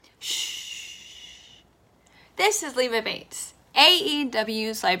This is Leva Bates,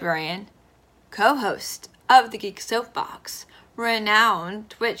 AEW's librarian, co-host of the Geek Soapbox, renowned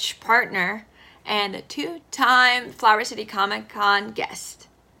Twitch partner, and a two-time Flower City Comic Con guest.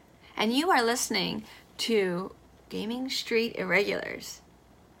 And you are listening to Gaming Street Irregulars.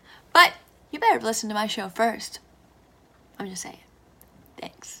 But you better listen to my show first. I'm just saying.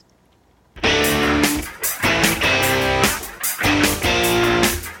 Thanks.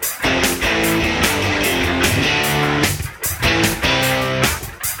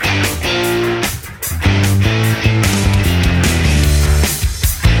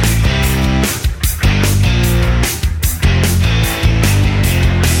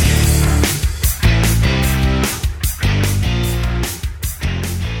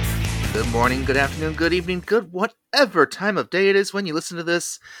 Good morning, good afternoon, good evening, good whatever time of day it is when you listen to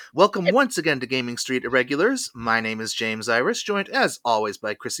this. Welcome once again to Gaming Street Irregulars. My name is James Irish, joined as always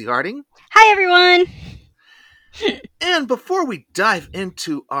by Chrissy Harding. Hi, everyone! And before we dive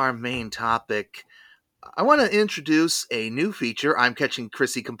into our main topic, I want to introduce a new feature. I'm catching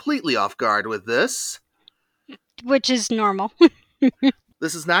Chrissy completely off guard with this. Which is normal.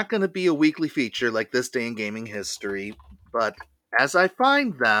 This is not going to be a weekly feature like This Day in Gaming History, but as I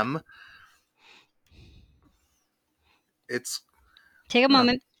find them, it's... Take a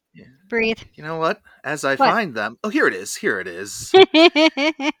moment. Yeah. Breathe. You know what? As I find them... Oh, here it is.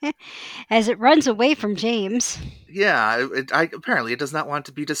 As it runs away from James. Yeah, apparently it does not want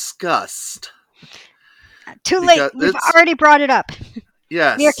to be discussed. Too late. We've already brought it up.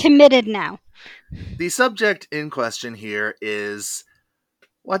 Yes. We are committed now. The subject in question here is,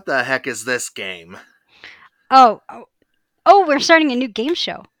 what the heck is this game? Oh, we're starting a new game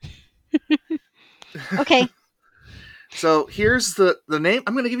show. Okay. So here's the name.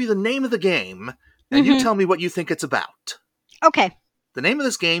 I'm going to give you the name of the game, and you tell me what you think it's about. Okay. The name of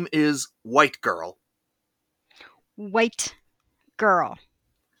this game is White Girl. White Girl.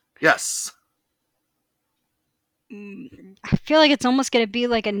 Yes. I feel like it's almost going to be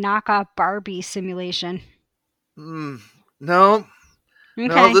like a knockoff Barbie simulation. No. Okay.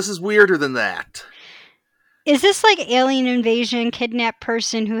 No, this is weirder than that. Is this like alien invasion, kidnap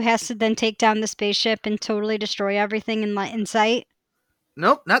person who has to then take down the spaceship and totally destroy everything in sight?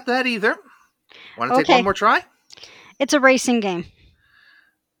 Nope, not that either. Want to take one more try? It's a racing game.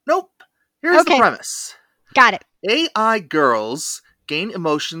 Nope. Here's the premise. Got it. AI girls gain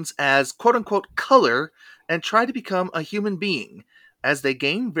emotions as quote-unquote color and try to become a human being. As they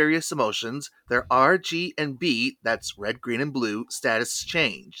gain various emotions, their R, G, and B, that's red, green, and blue, status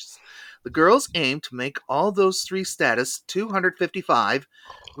changes. The girls aim to make all those three status 255,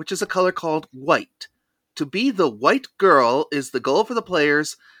 which is a color called white. To be the white girl is the goal for the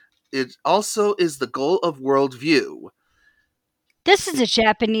players. It also is the goal of worldview. This is a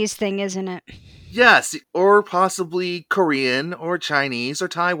Japanese thing, isn't it? Yes, or possibly Korean, or Chinese, or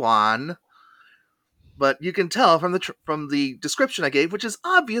Taiwan. But you can tell from the description I gave, which is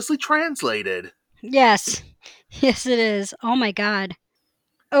obviously translated. Yes. Yes, it is. Oh my god.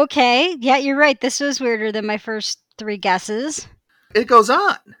 Okay, yeah, you're right. This was weirder than my first three guesses. It goes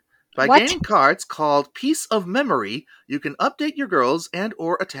on. By gaining cards called Piece of Memory, you can update your girls and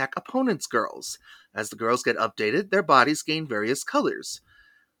or attack opponents' girls. As the girls get updated, their bodies gain various colors.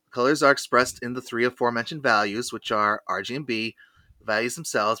 The colors are expressed in the three aforementioned values, which are R, G, and B. The values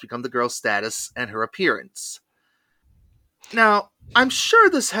themselves become the girl's status and her appearance. Now, I'm sure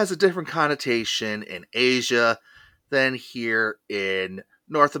this has a different connotation in Asia than here in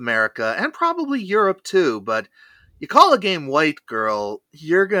North America, and probably Europe too, but you call a game White Girl,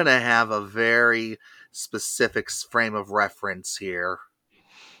 you're gonna have a very specific frame of reference here.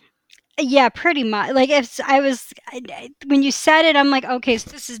 Yeah, pretty much. Like, when you said it, I'm like, okay, so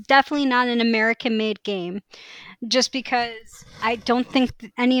this is definitely not an American-made game, just because I don't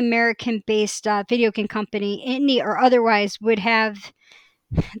think any American-based video game company, indie or otherwise, would have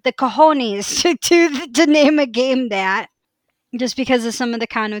the cojones to name a game that. Just because of some of the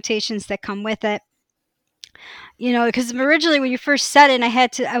connotations that come with it. You know, because originally when you first said it,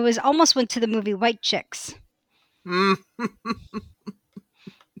 I almost went to the movie White Chicks.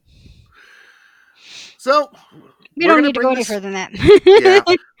 So, we don't need to go any further than that. Yeah,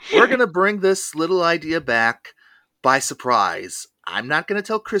 we're going to bring this little idea back by surprise. I'm not going to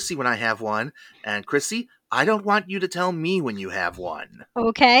tell Chrissy when I have one, and Chrissy, I don't want you to tell me when you have one.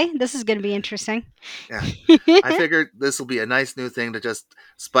 Okay, this is going to be interesting. Yeah, I figured this will be a nice new thing to just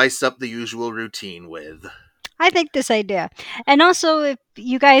spice up the usual routine with. I think this idea. And also, if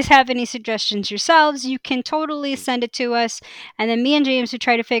you guys have any suggestions yourselves, you can totally send it to us. And then me and James will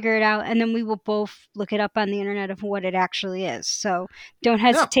try to figure it out. And then we will both look it up on the internet of what it actually is. So don't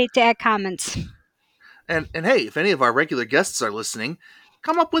hesitate to add comments. And hey, if any of our regular guests are listening,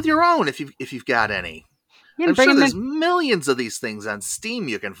 come up with your own if you've got any. Yeah, I'm bring sure them there's in. millions of these things on Steam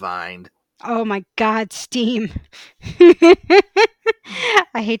you can find. Oh my God, Steam.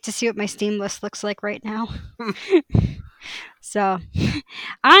 I hate to see what my Steam list looks like right now. So,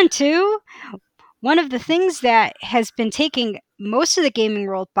 on to one of the things that has been taking most of the gaming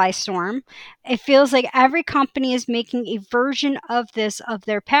world by storm. It feels like every company is making a version of this of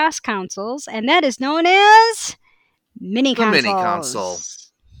their past consoles, and that is known as mini The mini console.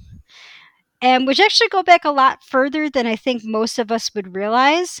 consoles. And which actually go back a lot further than I think most of us would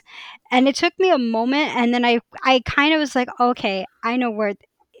realize. And it took me a moment, and then I kind of was like, okay, I know where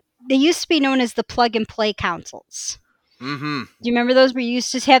they used to be known as the plug and play consoles. Mm-hmm. Do you remember those where you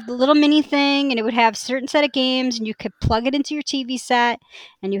used to have the little mini thing and it would have a certain set of games and you could plug it into your TV set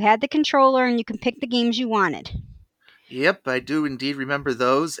and you had the controller and you can pick the games you wanted? Yep, I do indeed remember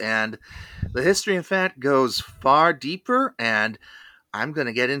those, and the history, in fact, goes far deeper, and I'm going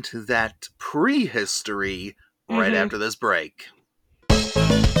to get into that prehistory right Mm-hmm. after this break.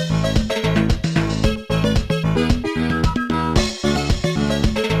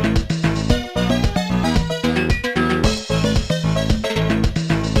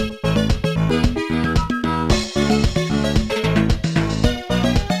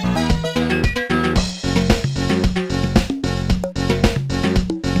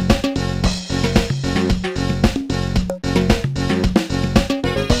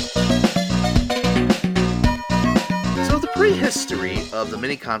 So the prehistory of the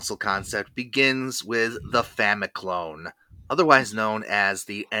mini console concept begins with the Famiclone, otherwise known as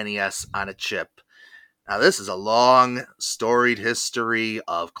the NES on a chip. Now, this is a long, storied history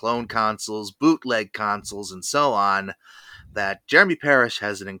of clone consoles, bootleg consoles, and so on that Jeremy Parrish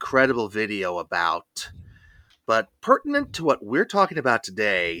has an incredible video about. But pertinent to what we're talking about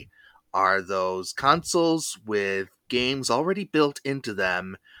today are those consoles with games already built into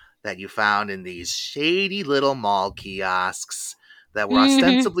them that you found in these shady little mall kiosks that were Mm-hmm.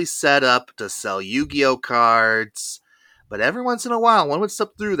 ostensibly set up to sell Yu-Gi-Oh cards. But every once in a while, one would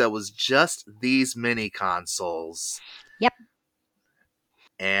slip through that was just these mini consoles. Yep.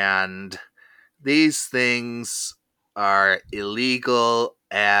 And these things are illegal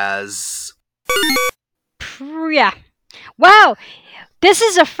as... Yeah. Wow. This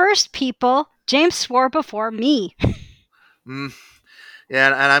is a first, people. James swore before me. Mm, yeah,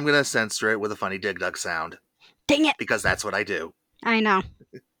 and I'm going to censor it with a funny Dig Dug sound. Dang it. Because that's what I do. I know.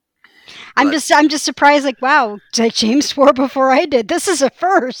 But, I'm just surprised, like, wow, James swore before I did. This is a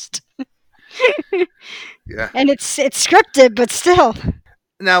first. yeah. And it's scripted, but still.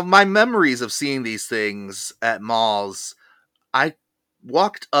 Now, my memories of seeing these things at malls, I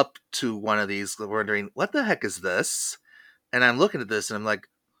walked up to one of these wondering, what the heck is this? And I'm looking at this and I'm like,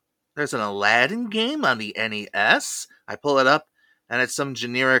 there's an Aladdin game on the NES? I pull it up and it's some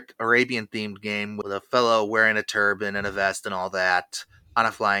generic Arabian themed game with a fellow wearing a turban and a vest and all that on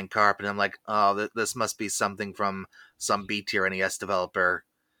a flying carpet. And I'm like, oh, this must be something from some B tier NES developer.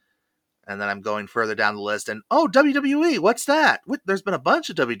 And then I'm going further down the list, and oh, WWE, what's that? There's been a bunch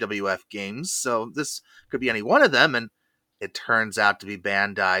of WWF games, so this could be any one of them, and it turns out to be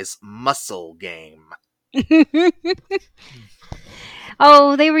Bandai's Muscle game.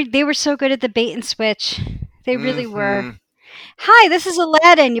 Oh, they were so good at the bait and switch. They really were. Mhm. Hi, this is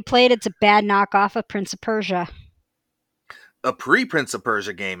Aladdin. You played. It's a bad knockoff of Prince of Persia. A pre-Prince of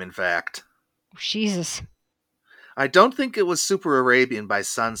Persia game, in fact. Oh, Jesus. I don't think it was Super Arabian by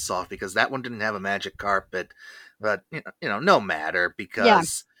Sunsoft, because that one didn't have a magic carpet, but, no matter,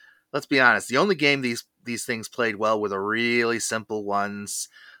 because, let's be honest, the only game these things played well were the really simple ones,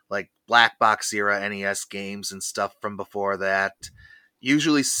 like Black Box era NES games and stuff from before that.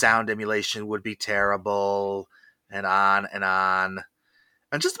 Usually sound emulation would be terrible, and on and on.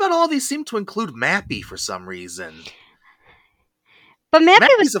 And just about all these seem to include Mappy for some reason. But Mappy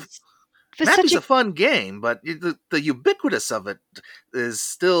Mappy's was Mappy's such a fun game, but the ubiquitous of it is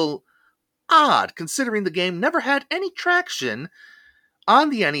still odd, considering the game never had any traction on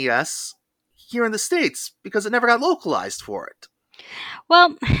the NES here in the States because it never got localized for it.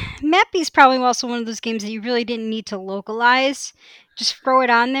 Well, Mappy's probably also one of those games that you really didn't need to localize. Just throw it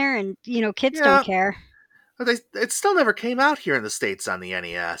on there, and kids Yeah, don't care. but it still never came out here in the States on the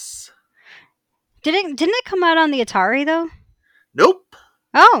NES. Didn't it come out on the Atari though? Nope.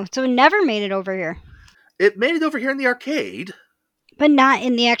 Oh, so it never made it over here, It made it over here in the arcade. but not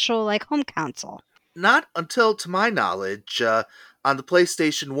in the actual home console. Not until, to my knowledge, on the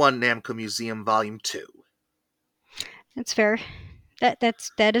PlayStation 1 Namco Museum Volume 2. That's fair.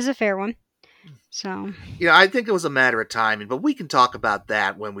 That is a fair one. So, I think it was a matter of timing, but we can talk about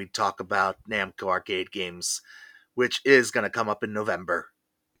that when we talk about Namco Arcade Games, which is going to come up in November.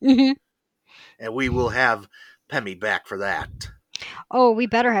 mhm. And we will have Pemmy back for that. Oh, we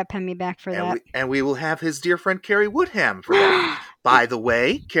better have Pemmy back for that. And we will have his dear friend Carrie Woodham for that. By the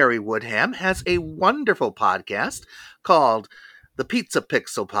way, Carrie Woodham has a wonderful podcast called the Pizza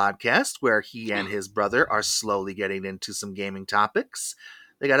Pixel Podcast, where he and his brother are slowly getting into some gaming topics.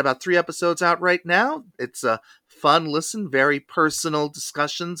 They got about 3 episodes out right now. It's a fun listen, very personal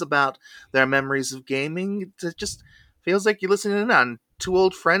discussions about their memories of gaming. It just feels like you're listening in on 2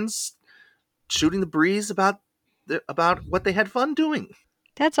 old friends shooting the breeze about what they had fun doing.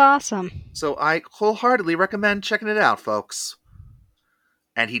 That's awesome. So I wholeheartedly recommend checking it out, folks.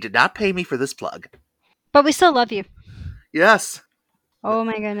 And he did not pay me for this plug. But we still love you. Yes. Oh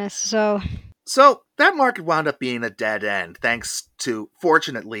my goodness. So that market wound up being a dead end, thanks to,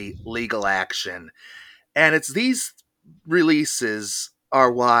 fortunately, legal action. And it's these releases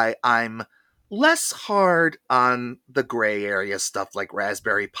are why I'm less hard on the gray area stuff like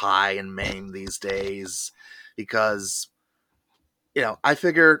Raspberry Pi and MAME these days. Because, I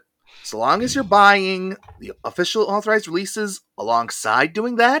figure so long as you're buying the official authorized releases alongside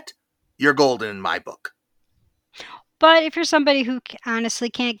doing that, you're golden in my book. But if you're somebody who honestly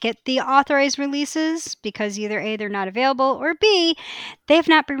can't get the authorized releases because either A, they're not available, or B, they've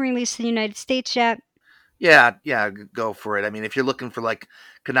not been released in the United States yet. Yeah, go for it. I mean, if you're looking for like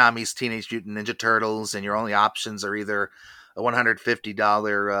Konami's Teenage Mutant Ninja Turtles and your only options are either a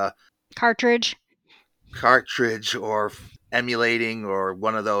 $150 cartridge or emulating or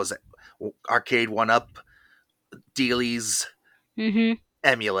one of those arcade 1-up dealies,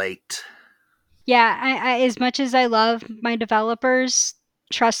 emulate. Yeah, I as much as I love my developers,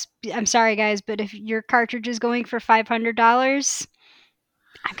 I'm sorry guys, but if your cartridge is going for $500,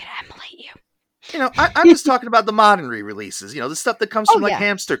 I'm gonna emulate you. I'm just talking about the modern re-releases. The stuff that comes from like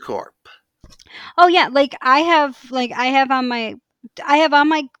Hamster Corp. Oh yeah, I have on my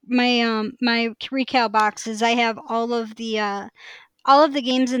Recal boxes. I have all of the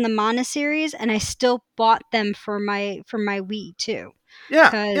games in the Mana series, and I still bought them for my Wii too.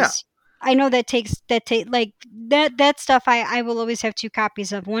 Yeah. I know that stuff. I will always have 2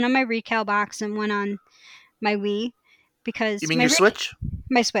 copies of, one on my Recal box and one on my Wii, because you mean your Switch?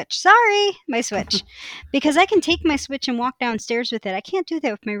 My Switch. Sorry, my Switch. Because I can take my Switch and walk downstairs with it. I can't do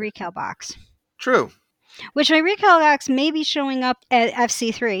that with my Recal box. True. Which my Recal box may be showing up at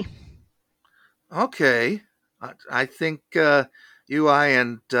FC3. Okay. I think UI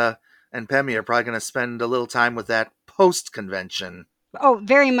and Pemmy are probably going to spend a little time with that post-convention. Oh,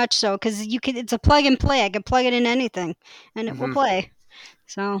 very much so, because it's a plug and play. I can plug it in anything, and it will play.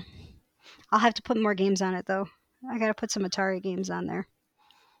 So, I'll have to put more games on it, though. I got to put some Atari games on there.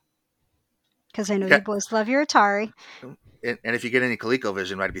 Because I know you boys love your Atari. And if you get any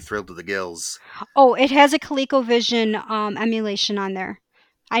ColecoVision, I'd be thrilled to the gills. Oh, it has a ColecoVision emulation on there.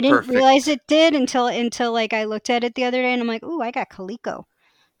 I didn't realize it did until like I looked at it the other day, and I'm like, ooh, I got Coleco.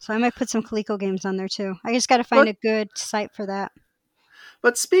 So I might put some Coleco games on there, too. I just got to find a good site for that.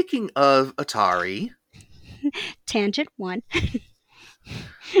 But speaking of Atari... Tangent 1.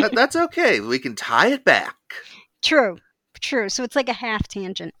 That's okay. We can tie it back. True. So it's like a half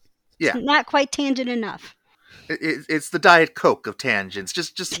tangent. Yeah. It's not quite tangent enough. It's the Diet Coke of tangents.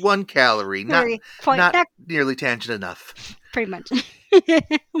 Just 1 calorie. Not nearly tangent enough. Pretty much. Oh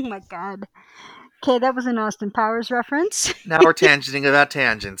my God. Okay, that was an Austin Powers reference. Now we're tangenting about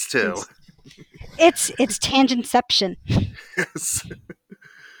tangents, too. It's tangentception. Yes.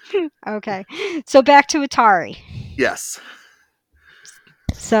 Okay. So back to Atari. Yes.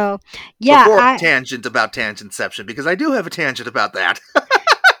 So, yeah. Before tangent about tangentception, because I do have a tangent about that.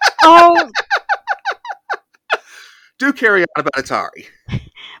 Oh. Do carry on about Atari.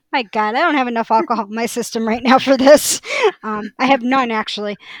 My God, I don't have enough alcohol in my system right now for this. I have none,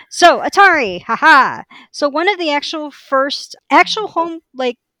 actually. So, Atari, haha. So, one of the actual home,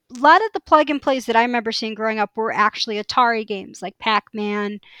 like, a lot of the plug and plays that I remember seeing growing up were actually Atari games, like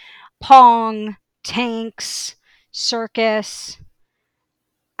Pac-Man, Pong, Tanks, Circus.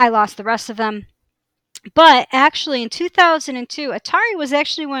 I lost the rest of them. But actually, in 2002, Atari was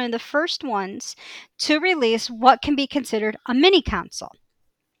actually one of the first ones to release what can be considered a mini console.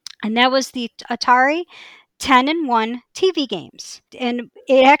 And that was the Atari 10-in-1 TV games. And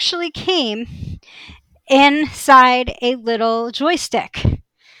it actually came inside a little joystick,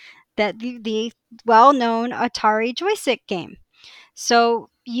 that the well-known Atari joystick game. So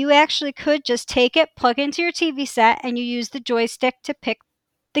you actually could just take it, plug it into your TV set, and you use the joystick to pick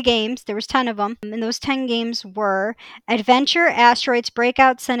the games. There was 10 of them. And those 10 games were Adventure, Asteroids,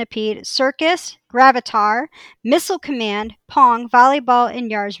 Breakout, Centipede, Circus, Gravatar, Missile Command, Pong, Volleyball, and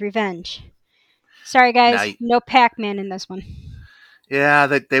Yar's Revenge. Sorry, guys. Now, No Pac-Man in this one.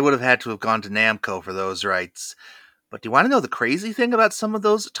 yeah, they would have had to have gone to Namco for those rights. But do you want to know the crazy thing about some of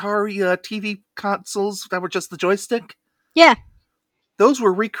those Atari TV consoles that were just the joystick? Yeah. Those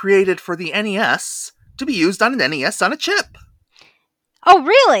were recreated for the NES to be used on an NES on a chip. Oh,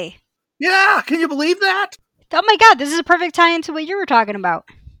 really? Yeah, can you believe that? Oh my god, this is a perfect tie into what you were talking about.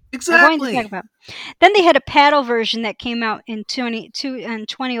 Exactly. Then they had a paddle version that came out in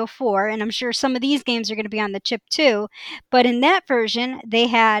 2004, and I'm sure some of these games are going to be on the chip too. But in that version, they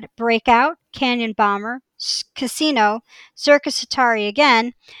had Breakout, Canyon Bomber, Casino, Circus Atari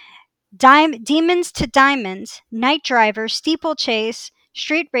again, Demons to Diamonds, Night Driver, Steeplechase,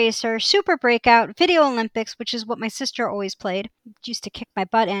 Street Racer, Super Breakout, Video Olympics, which is what my sister always played, used to kick my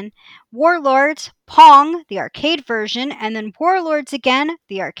butt in, Warlords, Pong, the arcade version, and then Warlords again,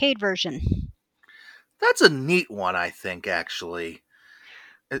 the arcade version. That's a neat one, I think, actually.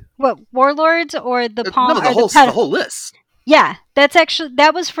 What, Warlords or the Pong? No, the whole list. Yeah,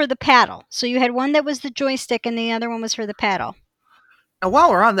 that was for the paddle. So you had one that was the joystick and the other one was for the paddle. Now,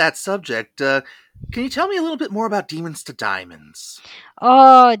 while we're on that subject, can you tell me a little bit more about Demons to Diamonds?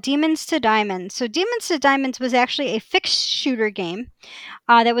 Oh, Demons to Diamonds. So Demons to Diamonds was actually a fixed shooter game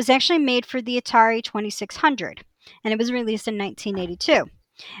that was actually made for the Atari 2600, and it was released in 1982.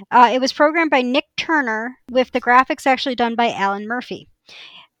 It was programmed by Nick Turner, with the graphics actually done by Alan Murphy.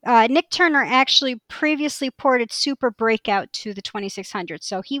 Nick Turner actually previously ported Super Breakout to the 2600,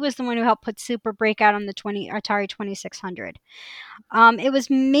 so he was the one who helped put Super Breakout on the Atari 2600. It was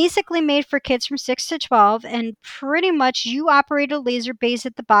basically made for kids from 6 to 12, and pretty much you operate a laser base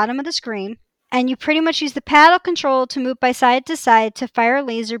at the bottom of the screen, and you pretty much use the paddle control to move by side to side to fire a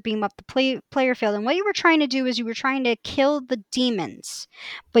laser beam up the player field. And what you were trying to do is you were trying to kill the demons,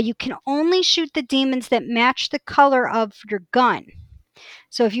 but you can only shoot the demons that match the color of your gun.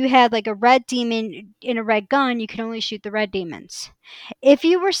 So if you had like a red demon in a red gun, you could only shoot the red demons. If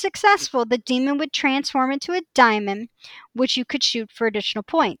you were successful, the demon would transform into a diamond, which you could shoot for additional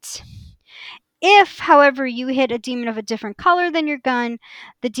points. If, however, you hit a demon of a different color than your gun,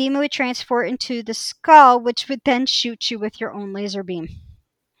 the demon would transform into the skull, which would then shoot you with your own laser beam.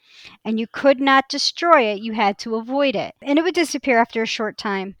 And you could not destroy it, you had to avoid it. And it would disappear after a short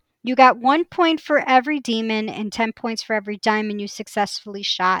time. You got 1 point for every demon and 10 points for every diamond you successfully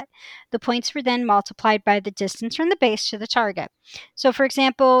shot. The points were then multiplied by the distance from the base to the target. So, for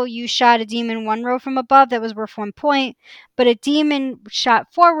example, you shot a demon 1 row from above, that was worth 1 point, but a demon shot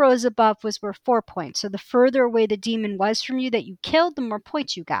 4 rows above was worth 4 points. So the further away the demon was from you that you killed, the more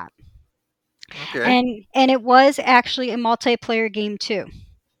points you got. Okay. And it was actually a multiplayer game too.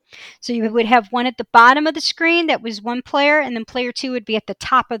 So you would have one at the bottom of the screen that was one player, and then player 2 would be at the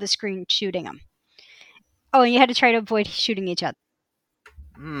top of the screen shooting them. Oh, and you had to try to avoid shooting each other.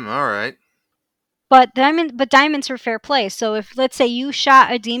 All right. But diamonds were fair play. So if, let's say, you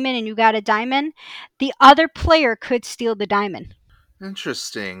shot a demon and you got a diamond, the other player could steal the diamond.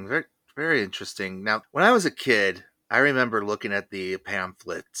 Interesting. Very, very interesting. Now, when I was a kid, I remember looking at the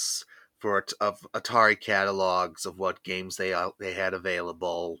pamphlets of Atari catalogs of what games they had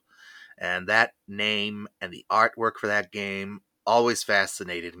available, and that name and the artwork for that game always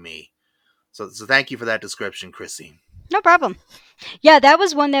fascinated me. So thank you for that description, Chrissy. No problem. Yeah, that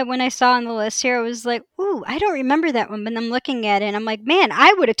was one that when I saw on the list here, I was like, ooh, I don't remember that one. But I'm looking at it and I'm like, man,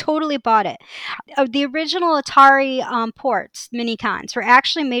 I would have totally bought it. The original Atari ports, mini-cons, were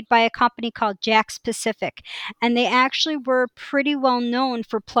actually made by a company called Jakks Pacific. And they actually were pretty well known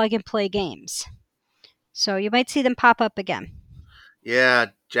for plug-and-play games. So you might see them pop up again. Yeah,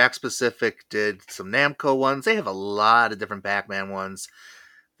 Jakks Pacific did some Namco ones. They have a lot of different Pac-Man ones.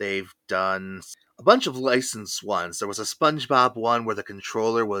 They've done a bunch of licensed ones. There was a SpongeBob one where the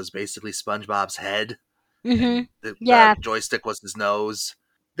controller was basically SpongeBob's head. Mm-hmm. And Yeah. the joystick was his nose.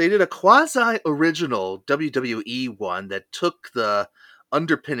 They did a quasi-original WWE one that took the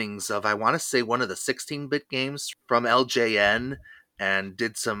underpinnings of, I want to say, one of the 16-bit games from LJN and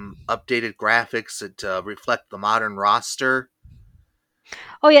did some updated graphics to reflect the modern roster.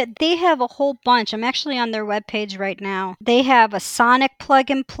 Oh yeah, they have a whole bunch. I'm actually on their webpage right now. They have a Sonic plug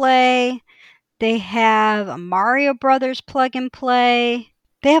and play. They have a Mario Brothers plug and play.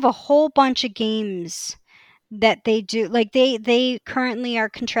 They have a whole bunch of games that they do. Like they currently are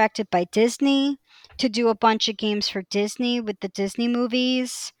contracted by Disney to do a bunch of games for Disney with the Disney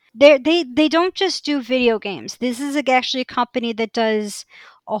movies. They don't just do video games. This is actually a company that does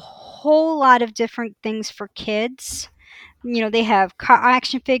a whole lot of different things for kids. They have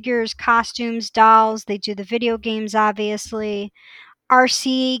action figures, costumes, dolls. They do the video games, obviously.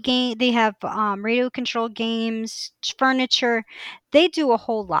 RC game. They have radio controlled games, furniture. They do a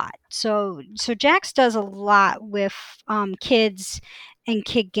whole lot. So Jax does a lot with kids and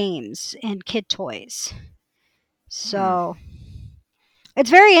kid games and kid toys. So it's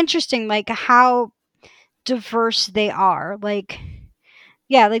very interesting, like how diverse they are. Like,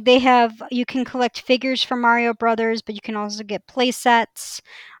 yeah, like they have, you can collect figures from Mario Brothers, but you can also get play sets,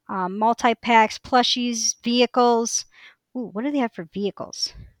 multi packs, plushies, vehicles. Ooh, what do they have for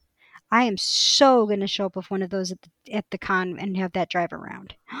vehicles? I am so gonna show up with one of those at the con and have that drive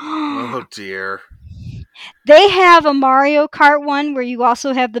around. Oh dear. They have a Mario Kart one where you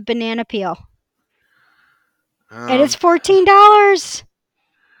also have the banana peel, and it's $14.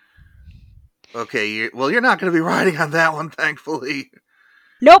 Okay, you're not going to be riding on that one, thankfully.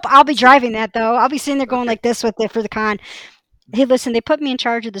 Nope, I'll be driving that though. I'll be sitting there going Okay. like this with it for the con. Hey, listen, they put me in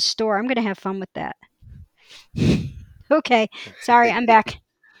charge of the store. I'm gonna have fun with that. Okay, sorry, I'm back.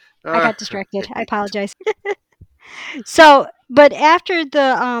 I got distracted. I apologize. So, but after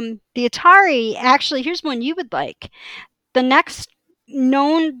the Atari, actually, here's one you would like. The next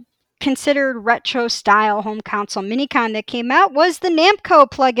known considered retro style home console minicon that came out was the Namco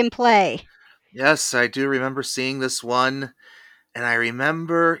Plug and Play. Yes, I do remember seeing this one, and I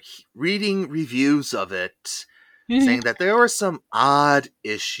remember reading reviews of it saying that there were some odd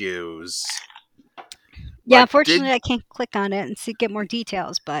issues. Yeah, Like unfortunately, I can't click on it and get more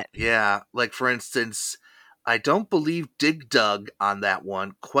details, but yeah, like for instance, I don't believe Dig Dug on that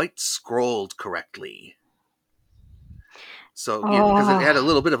one quite scrolled correctly. So, because it had a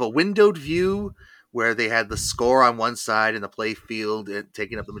little bit of a windowed view where they had the score on one side and the play field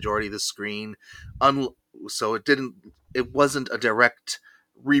taking up the majority of the screen. So it wasn't a direct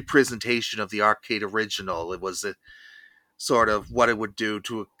representation of the arcade original. It was a sort of what it would do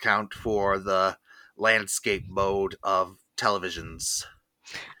to account for the landscape mode of televisions.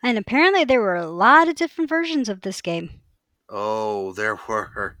 And apparently there were a lot of different versions of this game. Oh, there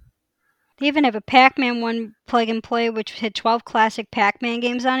were. They even have a Pac-Man one plug and play, which had 12 classic Pac-Man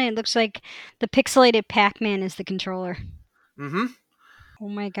games on it. It looks like the pixelated Pac-Man is the controller. Mm-hmm. Oh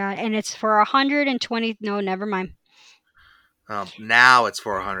my god. And it's for 120. No, never mind. Now it's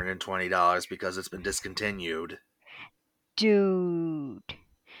for $120 because it's been discontinued. Dude.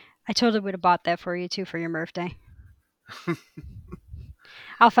 I totally would have bought that for you too for your birthday.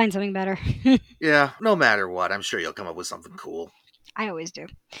 I'll find something better. Yeah, no matter what, I'm sure you'll come up with something cool. I always do.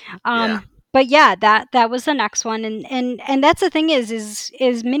 Yeah. But yeah, that was the next one, and that's the thing is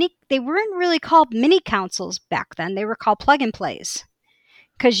mini. They weren't really called mini consoles back then. They were called plug and plays,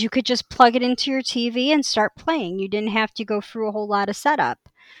 because you could just plug it into your TV and start playing. You didn't have to go through a whole lot of setup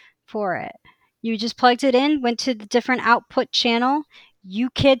for it. You just plugged it in, went to the different output channel.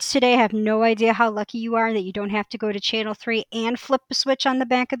 You kids today have no idea how lucky you are that you don't have to go to channel 3 and flip a switch on the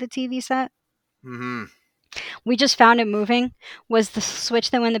back of the TV set. Mm-hmm. We just found it moving, was the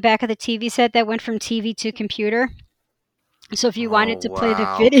switch that went in the back of the TV set that went from TV to computer. So if you wanted to play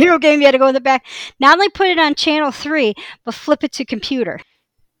the video game, you had to go in the back. Not only put it on channel 3, but flip it to computer.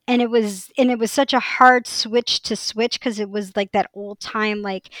 And it was such a hard switch to switch because it was like that old time,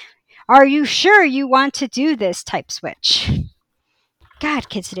 like, are you sure you want to do this type switch? God,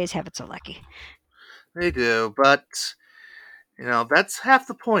 kids today's have it so lucky. They do, but that's half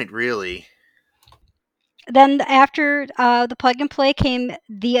the point, really. Then after the plug and play came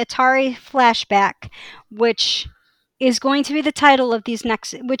the Atari Flashback, which is going to be the title of these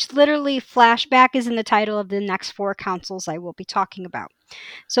next, which literally Flashback is in the title of the next 4 consoles I will be talking about.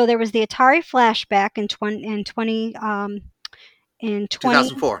 So there was the Atari Flashback in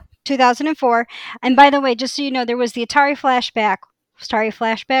 2004. And by the way, just so you know, there was the Atari Flashback, Atari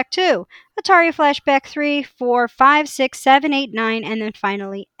Flashback 2, Atari Flashback 3, 4, 5, 6, 7, 8, 9, and then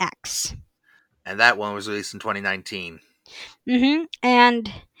finally X. And that one was released in 2019. Mm-hmm.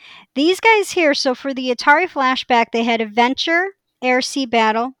 And these guys here, so for the Atari Flashback, they had Adventure, Air Sea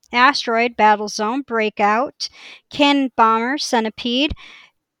Battle, Asteroid, Battle Zone, Breakout, Cannon Bomber, Centipede,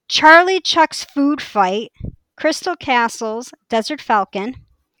 Charlie Chuck's Food Fight, Crystal Castles, Desert Falcon,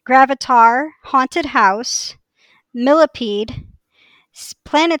 Gravatar, Haunted House, Millipede,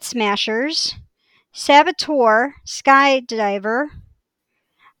 Planet Smashers, Saboteur, Skydiver,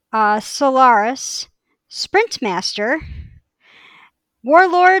 Solaris, Sprint Master,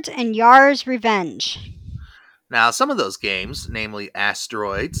 Warlords, and Yar's Revenge. Now, some of those games, namely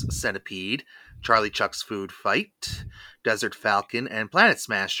Asteroids, Centipede, Charlie Chuck's Food Fight, Desert Falcon, and Planet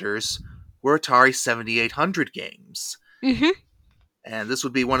Smashers, were Atari 7800 games. Mm-hmm. And this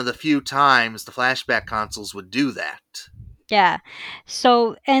would be one of the few times the flashback consoles would do that. Yeah.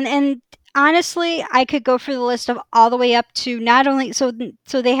 So and honestly, I could go through the list of all the way up to not only so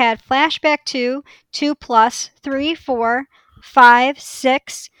they had Flashback 2, 2 plus, 3, 4, 5,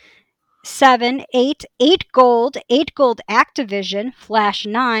 6, 7, 8, 8 gold, 8 gold Activision, Flash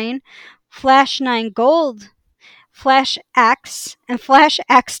 9, Flash 9 gold, Flash X, and Flash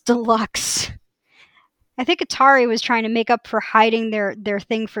X Deluxe. I think Atari was trying to make up for hiding their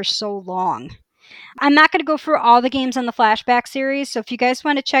thing for so long. I'm not going to go through all the games on the Flashback series, so if you guys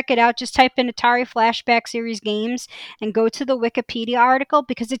want to check it out, just type in Atari Flashback series games and go to the Wikipedia article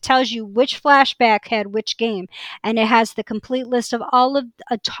because it tells you which Flashback had which game, and it has the complete list of all of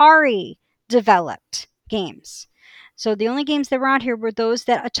Atari developed games. So the only games that were on here were those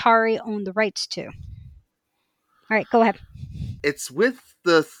that Atari owned the rights to. All right, go ahead. It's with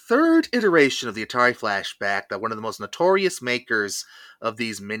the third iteration of the Atari Flashback that one of the most notorious makers of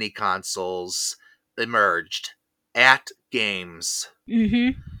these mini consoles emerged, At Games.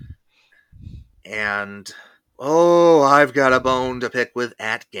 Mm-hmm. And I've got a bone to pick with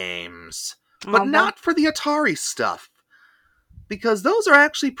At Games. But not for the Atari stuff, because those are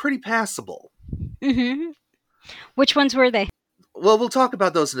actually pretty passable. Mm-hmm. Which ones were they? Well, we'll talk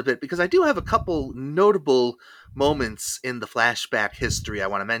about those in a bit, because I do have a couple notable moments in the flashback history I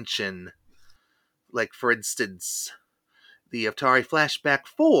want to mention. Like, for instance, the Atari Flashback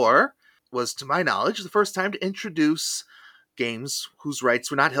 4 was, to my knowledge, the first time to introduce games whose rights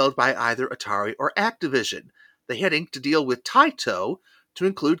were not held by either Atari or Activision. They had inked a deal with Taito to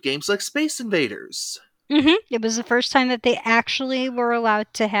include games like Space Invaders. Mm-hmm. It was the first time that they actually were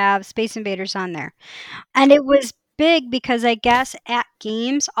allowed to have Space Invaders on there. And it was big because I guess At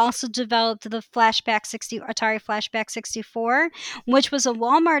Games also developed the Atari Flashback 64, which was a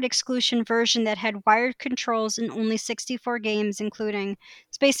Walmart exclusion version that had wired controls in only 64 games, including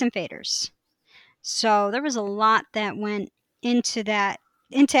Space Invaders. So there was a lot that went into that.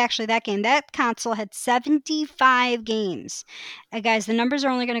 Into actually that game. That console had 75 games. Guys, the numbers are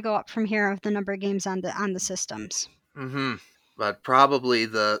only going to go up from here of the number of games on the systems. Mm-hmm. But probably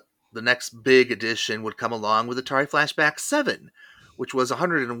the next big addition would come along with Atari Flashback 7, which was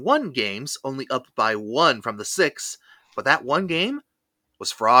 101 games, only up by one from the 6. But that one game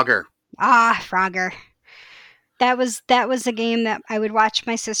was Frogger. Ah, Frogger. That was a game that I would watch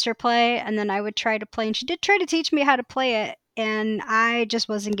my sister play, and then I would try to play, and she did try to teach me how to play it, and I just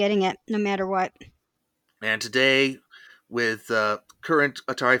wasn't getting it, no matter what. And today, with current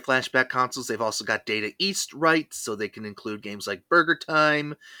Atari Flashback consoles, they've also got Data East rights, so they can include games like Burger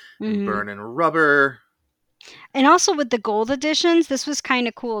Time and Burnin' Rubber. And also with the gold editions, this was kind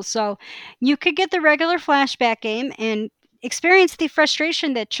of cool. So you could get the regular Flashback game and experience the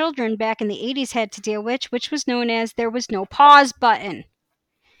frustration that children back in the 80s had to deal with, which was known as there was no pause button.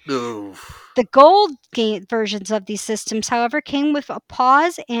 Oof. The gold game versions of these systems, however, came with a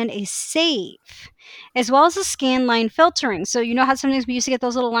pause and a save, as well as a scan line filtering. So you know how sometimes we used to get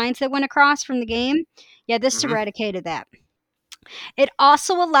those little lines that went across from the game? Yeah, this eradicated that. It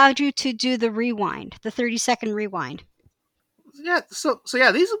also allowed you to do the rewind, the 30-second rewind. Yeah, so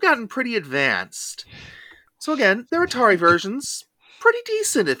yeah, these have gotten pretty advanced. So again, their Atari versions, pretty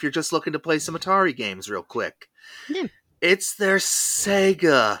decent if you're just looking to play some Atari games real quick. Yeah. It's their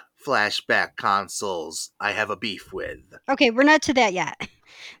Sega flashback consoles I have a beef with. Okay, we're not to that yet.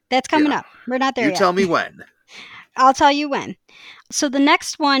 That's coming up. We're not there yet. You tell me when. I'll tell you when. So the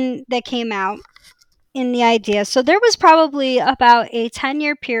next one that came out in the idea, so there was probably about a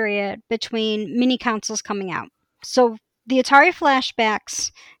 10-year period between mini consoles coming out. So the Atari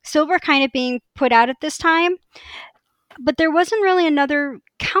flashbacks still were kind of being put out at this time, but there wasn't really another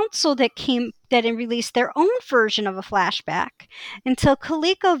console that released their own version of a flashback until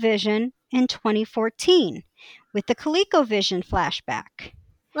ColecoVision in 2014 with the ColecoVision flashback.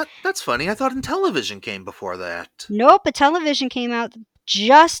 That's funny. I thought Intellivision came before that. Nope, Intellivision came out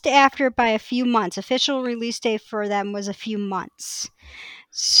just after by a few months. Official release date for them was a few months.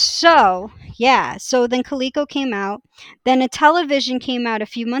 So, yeah. So then Coleco came out. Then Intellivision came out a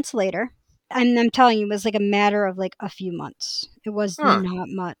few months later. And I'm telling you, it was like a matter of like a few months. It was not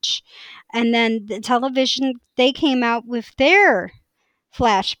much. And then the Intellivision, they came out with their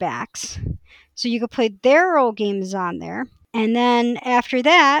flashbacks. So you could play their old games on there. And then after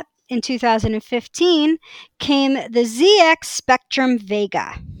that, in 2015, came the ZX Spectrum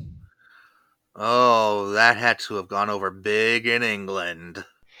Vega. Oh, that had to have gone over big in England.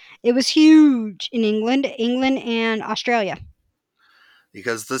 It was huge in England and Australia.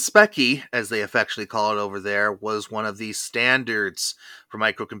 Because the Speccy, as they affectionately call it over there, was one of the standards for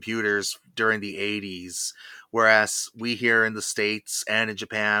microcomputers during the 80s. Whereas we here in the States and in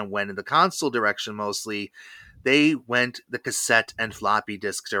Japan went in the console direction mostly, they went the cassette and floppy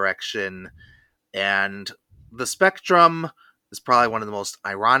disk direction. And the Spectrum is probably one of the most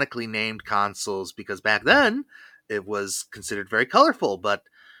ironically named consoles because back then it was considered very colorful, but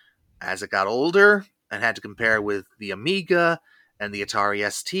as it got older and had to compare with the Amiga and the Atari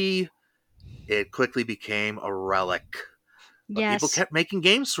ST, it quickly became a relic. But people kept making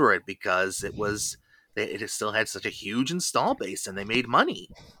games for it because it still had such a huge install base and they made money.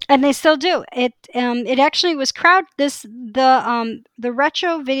 And they still do. It actually was the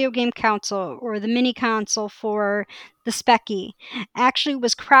retro video game console, or the mini console for the Speccy, actually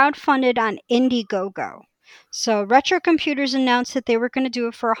was crowdfunded on Indiegogo. So Retro Computers announced that they were going to do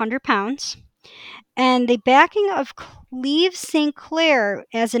it for £100, and the backing of Cleve St. Clair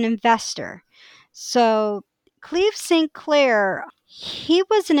as an investor. So Cleve St. Clair, he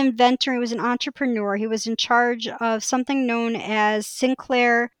was an inventor, he was an entrepreneur. He was in charge of something known as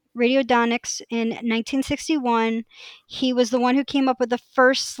Sinclair Radiodonics in 1961. He was the one who came up with the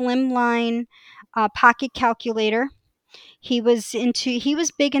first slimline pocket calculator. He was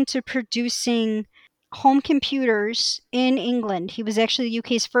big into producing home computers in England. He was actually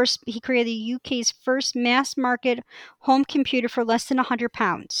he created the UK's first mass market home computer for less than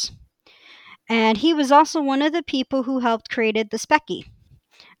 £100. And he was also one of the people who helped created the Speccy.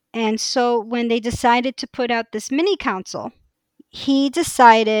 And so when they decided to put out this mini console, he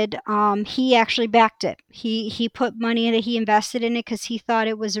decided he actually backed it. He put money in it. He invested in it because he thought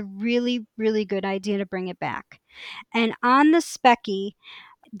it was a really, really good idea to bring it back. And on the Speccy,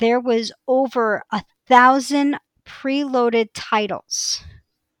 there was over 1,000 preloaded titles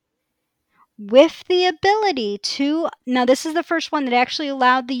with the ability to, now this is the first one that actually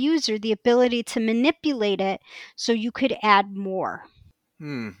allowed the user the ability to manipulate it so you could add more.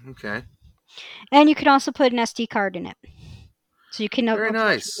 Okay. And you could also put an SD card in it. So you can very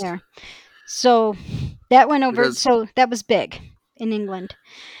nice. There. So that went over, so that was big in England.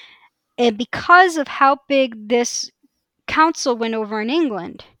 And because of how big this console went over in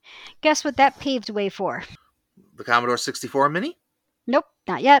England, guess what that paved way for? The Commodore 64 Mini? Nope,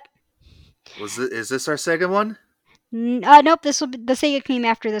 not yet. Is this our Sega one? Nope, the Sega came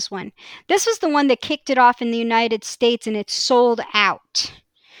after this one. This was the one that kicked it off in the United States, and it sold out.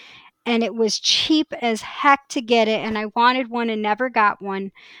 And it was cheap as heck to get it, and I wanted one and never got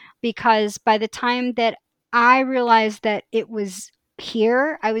one because by the time that I realized that it was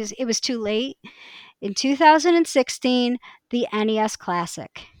here, it was too late. In 2016, the NES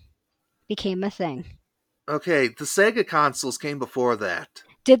Classic became a thing. Okay, the Sega consoles came before that.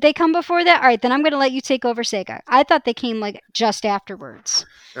 Did they come before that? All right, then I'm going to let you take over Sega. I thought they came just afterwards.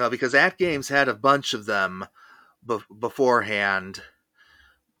 No, because AtGames had a bunch of them beforehand.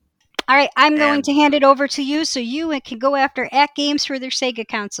 All right, I'm going to hand it over to you so you can go after AtGames for their Sega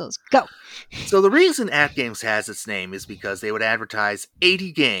consoles. Go. So the reason AtGames has its name is because they would advertise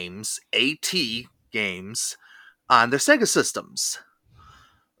 80 games, AT games, on their Sega systems.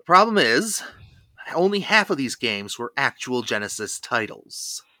 The problem is, only half of these games were actual Genesis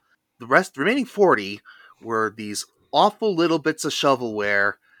titles. The remaining 40 were these awful little bits of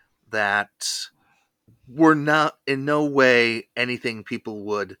shovelware that were not in no way anything people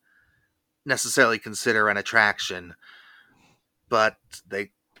would necessarily consider an attraction. But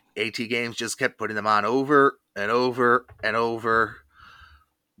AT Games just kept putting them on over and over and over,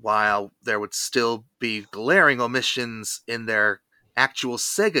 while there would still be glaring omissions in their actual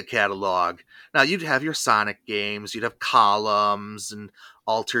Sega catalog. Now, you'd have your Sonic games, you'd have Columns and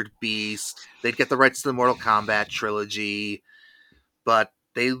Altered Beast, they'd get the rights to the Mortal Kombat trilogy, but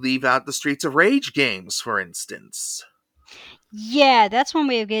they leave out the Streets of Rage games, for instance. Yeah, that's one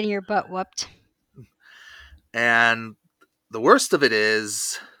way of getting your butt whooped. And the worst of it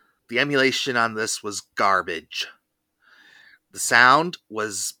is, the emulation on this was garbage. The sound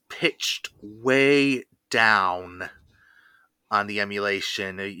was pitched way down on the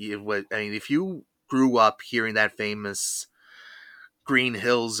emulation. If you grew up hearing that famous Green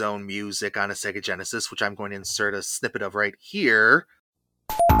Hill Zone music on a Sega Genesis, which I'm going to insert a snippet of right here.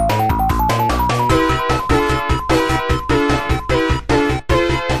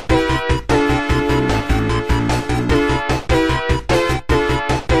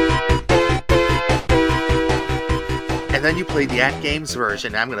 And then you play the AtGames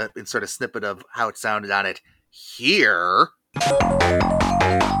version. I'm going to insert a snippet of how it sounded on it here.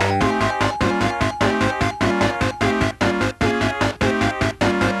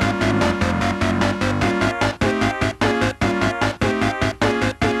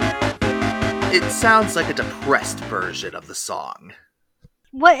 It sounds like a depressed version of the song.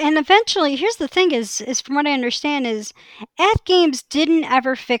 what, and eventually, here's the thing: is from what I understand, is At Games didn't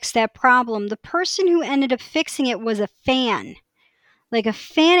ever fix that problem. The person who ended up fixing it was a fan. Like a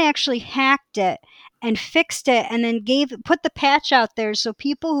fan actually hacked it and fixed it, and then put the patch out there so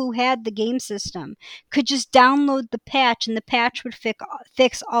people who had the game system could just download the patch, and the patch would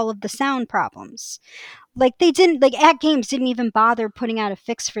fix all of the sound problems. Like they didn't, like At Games didn't even bother putting out a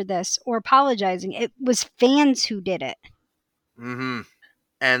fix for this or apologizing. It was fans who did it. Mm-hmm.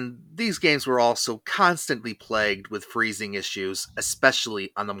 And these games were also constantly plagued with freezing issues,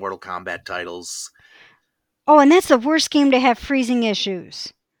 especially on the Mortal Kombat titles. Oh, and that's the worst game to have freezing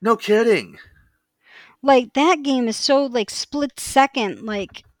issues. No kidding. Like that game is so like split second.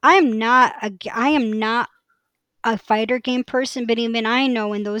 Like I am not a fighter game person, but even I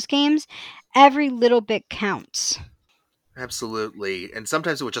know in those games, every little bit counts. Absolutely. And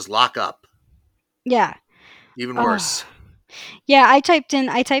sometimes it would just lock up. Yeah. Even Oh. worse. Yeah, I typed in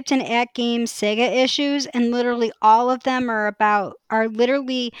At Games Sega issues, and literally all of them are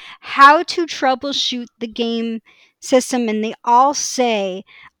literally how to troubleshoot the game system, and they all say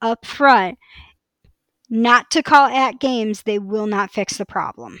up front not to call At Games, they will not fix the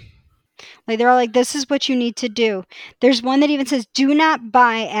problem. Like they're all like, this is what you need to do. There's one that even says, do not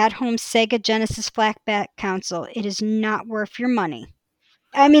buy at home Sega Genesis flatback console. It is not worth your money.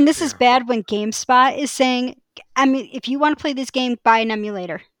 I mean, this is Yeah. bad when GameSpot is saying, I mean, if you want to play this game, buy an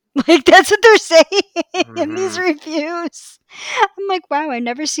emulator. Like that's what they're saying in these Mm-hmm. reviews. I'm like, wow, I've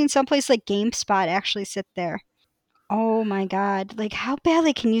never seen someplace like GameSpot actually sit there. Oh my god. Like how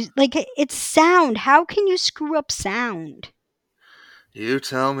badly can you, like, it's sound. How can you screw up sound? You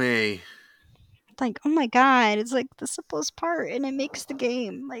tell me. Like, oh my god, it's like the simplest part and it makes the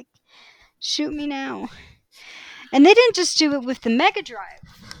game. Like, shoot me now. And they didn't just do it with the Mega Drive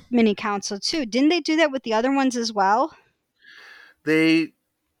mini console too. Didn't they do that with the other ones as well? They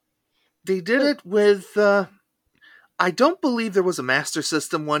did But it with I don't believe there was a Master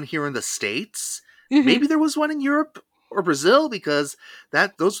System one here in the States. mhm. Maybe there was one in Europe or Brazil because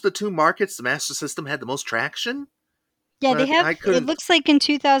that those were the two markets the Master System had the most traction. Yeah, they But have. I It couldn't. looks like in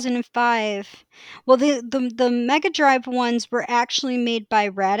 2005. Well, the Mega Drive ones were actually made by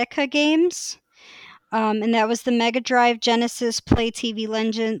Radica Games, and that was the Mega Drive Genesis Play TV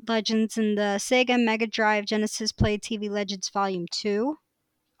Legends and the Sega Mega Drive Genesis Play TV Legends Volume 2.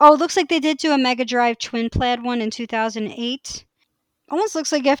 Oh, it looks like they did do a Mega Drive Twin Plaid one in 2008. Almost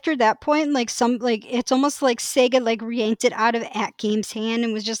looks like after that point, like it's almost like Sega like yanked it out of At Games' hand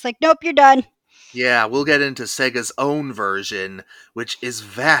and was just like, nope, you're done. Yeah, we'll get into Sega's own version, which is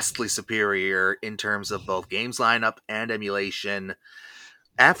vastly superior in terms of both games lineup and emulation,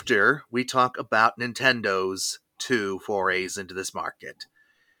 after we talk about Nintendo's two forays into this market.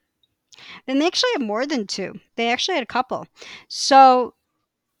 And they actually had more than two. They actually had a couple. So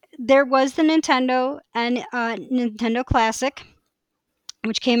there was the Nintendo and Nintendo Classic,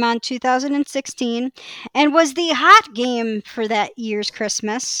 which came on 2016 and was the hot game for that year's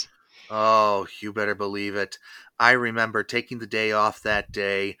Christmas. Oh, you better believe it. I remember taking the day off that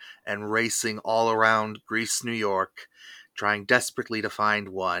day and racing all around Greece, New York, trying desperately to find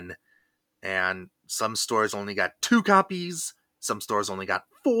one. And some stores only got 2 copies, some stores only got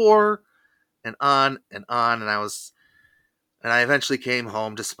 4, and on and on. And I eventually came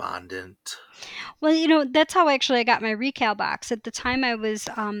home despondent. Well, that's how actually I got my Recal box. At the time, I was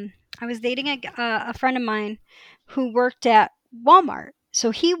dating a friend of mine who worked at Walmart,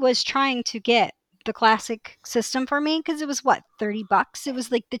 so he was trying to get the classic system for me because it was what, $30. It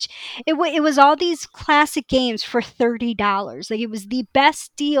was like it was all these classic games for $30. Like it was the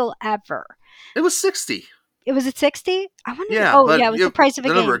best deal ever. It was 60. It was at 60. I wanted. Yeah, Oh but yeah, it was the price of a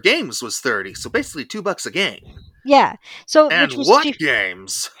the number game. of games was 30, so basically $2 a game. Yeah. So And which was what cheap.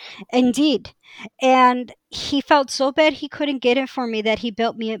 games? Indeed. And he felt so bad he couldn't get it for me that he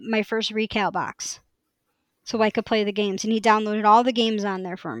built me my first Recal box so I could play the games. And he downloaded all the games on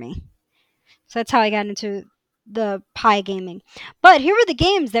there for me. So that's how I got into the Pi gaming. But here were the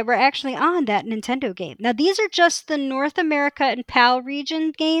games that were actually on that Nintendo game. Now, these are just the North America and PAL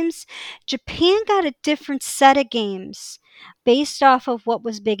region games. Japan got a different set of games based off of what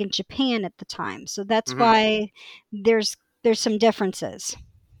was big in Japan at the time. So that's Hmm. why there's some differences.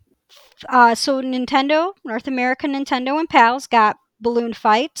 So Nintendo, North America, Nintendo, and PALs got Balloon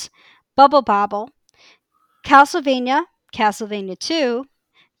Fight, Bubble Bobble, Castlevania, Castlevania 2,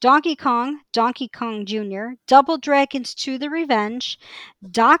 Donkey Kong Jr., Double Dragons 2 The Revenge,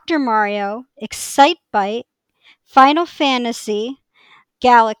 Dr. Mario, Excite Bite, Final Fantasy,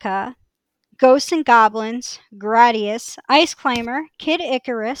 Galaga, Ghosts and Goblins, Gradius, Ice Climber, Kid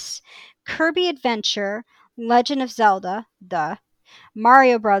Icarus, Kirby Adventure, Legend of Zelda,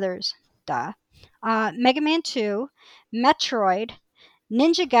 Mario Brothers, duh. Mega Man 2, Metroid,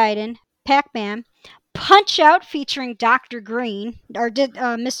 Ninja Gaiden, Pac-Man, Punch Out featuring Dr. Green, or did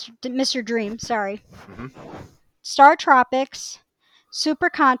Mr. Dream, sorry. Hmm. Star Tropics, Super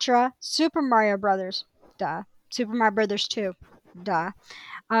Contra, Super Mario Brothers, duh. Super Mario Brothers 2, duh.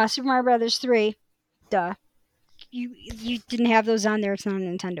 Super Mario Brothers 3, duh. You didn't have those on there. It's not a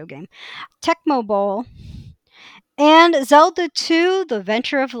Nintendo game. Tecmo Bowl and Zelda 2: The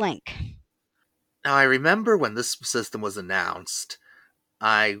Venture of Link. Now, I remember when this system was announced,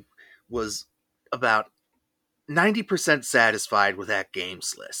 I was about 90% satisfied with that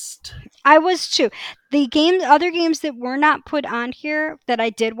games list. I was too. Other games that were not put on here that I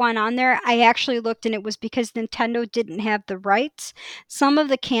did want on there, I actually looked and it was because Nintendo didn't have the rights. Some of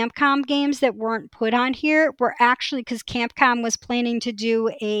the Capcom games that weren't put on here were actually because Capcom was planning to do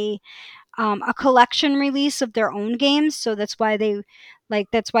a collection release of their own games, so that's why they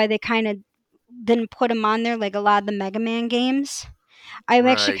kind of didn't put them on there like a lot of the Mega Man games. I'm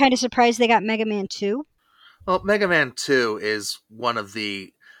actually Right. kind of surprised they got Mega Man 2. Well, Mega Man 2 is one of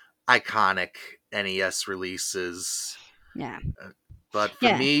the iconic NES releases. Yeah. But for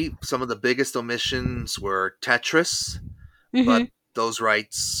Yeah. me, some of the biggest omissions were Tetris, hmm but those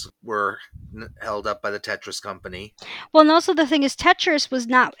rights were held up by the Tetris company. Well, and also the thing is, Tetris was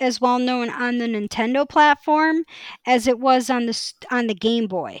not as well known on the Nintendo platform as it was on the Game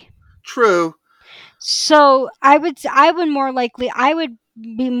Boy. True. So I would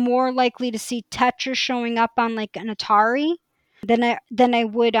be more likely to see Tetris showing up on like an Atari than I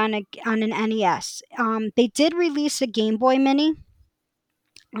would on an NES. They did release a Game Boy Mini,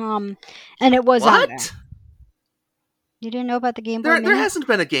 and it was on there. What? You didn't know about the Game Boy There Mini? hasn't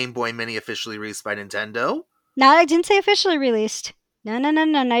been a Game Boy Mini officially released by Nintendo. No, I didn't say officially released. No, no, no,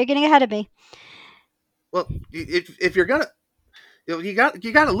 no. Now you're getting ahead of me. Well, if you're gonna, you got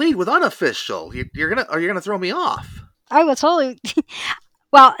to lead with unofficial. You're gonna throw me off. I will totally.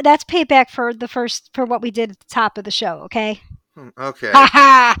 Well, that's payback for what we did at the top of the show. Okay. Okay. Ha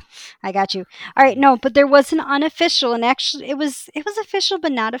ha! I got you. All right, no, but there was an unofficial, and actually, it was official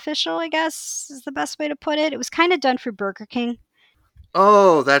but not official. I guess is the best way to put it. It was kind of done for Burger King.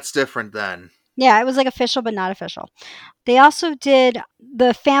 Oh, that's different then. Yeah, it was like official but not official. They also did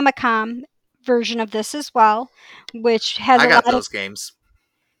the Famicom version of this as well, which has I a got lot of. those games.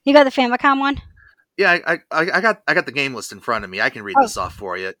 You got the Famicom one? Yeah, I got the game list in front of me. I can read Oh, this off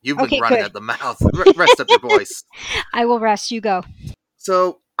for you. You've been okay, running good. at the mouth. Rest up your voice. I will rest. You go.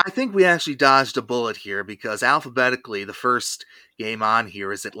 So I think we actually dodged a bullet here because alphabetically, the first game on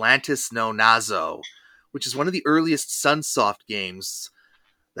here is Atlantis no Nazo, which is one of the earliest Sunsoft games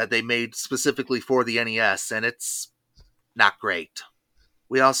that they made specifically for the NES, and it's not great.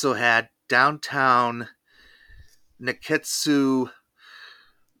 We also had Downtown Neketsu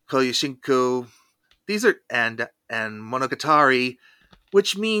Koyoshinko. These are and Monogatari,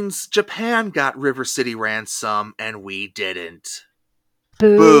 which means Japan got River City Ransom and we didn't.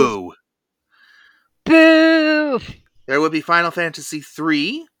 Boo. Boo. Boo. There would be Final Fantasy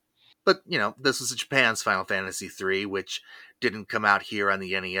III, but this was Japan's Final Fantasy III, which didn't come out here on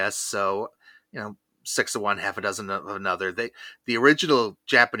the NES, so 6 of one, half a dozen of another. The original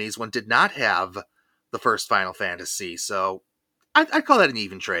Japanese one did not have the first Final Fantasy, so I'd call that an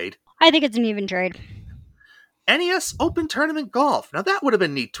even trade. I think it's an even trade. NES Open Tournament Golf. Now that would have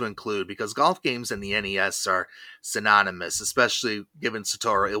been neat to include because golf games in the NES are synonymous, especially given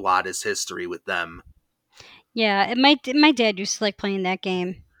Satoru Iwata's history with them. Yeah, my dad used to like playing that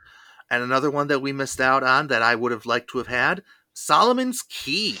game. And another one that we missed out on that I would have liked to have had, Solomon's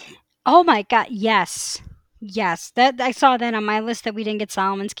Key. Oh my god, yes. Yes. That I saw that on my list that we didn't get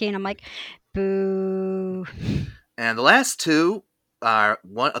Solomon's Key, and I'm like, boo. And the last two are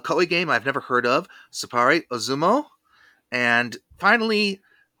a Koei game I've never heard of, Sapare Ozumo, and finally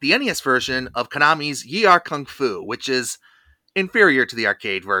the NES version of Konami's Ye Are Kung Fu, which is inferior to the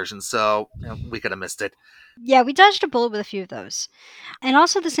arcade version, so we could have missed it. Yeah, we dodged a bullet with a few of those. And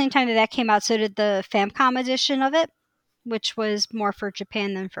also at the same time that came out, so did the Famicom edition of it, which was more for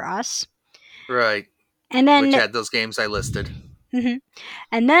Japan than for us. Right. And then which had those games I listed. Mm-hmm.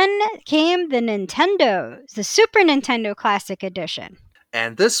 And then came the Super Nintendo Classic Edition.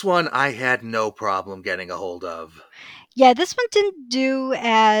 And this one I had no problem getting a hold of. Yeah, this one didn't do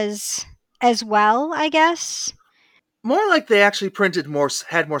as well, I guess. More like they actually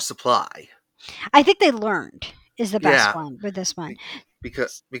had more supply. I think they learned is the best one with this one.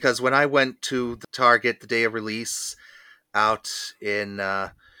 Because when I went to the Target the day of release out in,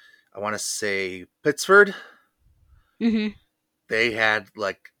 I want to say Pittsford, they had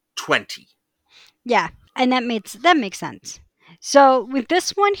like 20. Yeah, and that makes sense. So with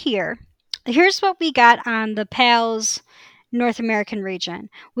this one here, here's what we got on the PALS North American region.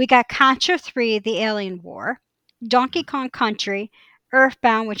 We got Contra 3, The Alien War, Donkey Kong Country,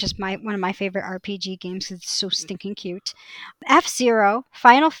 Earthbound, which is one of my favorite RPG games because it's so stinking cute, F-Zero,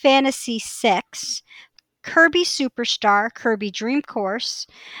 Final Fantasy VI, Kirby Superstar, Kirby Dream Course,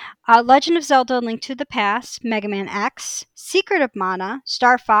 Legend of Zelda: Link to the Past, Mega Man X, Secret of Mana,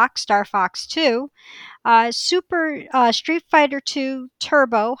 Star Fox, Star Fox 2, Super Street Fighter 2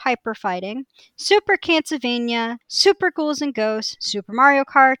 Turbo Hyper Fighting, Super Castlevania, Super Ghouls and Ghosts, Super Mario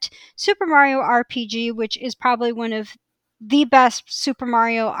Kart, Super Mario RPG, which is probably one of the best Super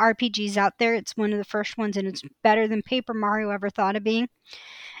Mario RPGs out there. It's one of the first ones, and it's better than Paper Mario ever thought of being.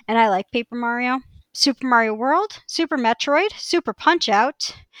 And I like Paper Mario. Super Mario World, Super Metroid, Super Punch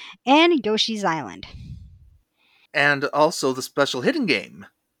Out, and Yoshi's Island. And also the special hidden game.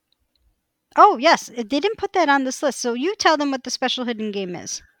 Oh, yes. They didn't put that on this list, so you tell them what the special hidden game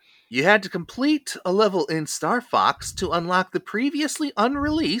is. You had to complete a level in Star Fox to unlock the previously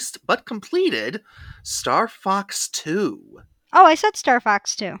unreleased but completed Star Fox 2. Oh, I said Star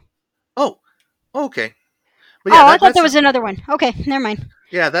Fox 2. Oh, okay. But yeah, I thought there was another one. Okay, never mind.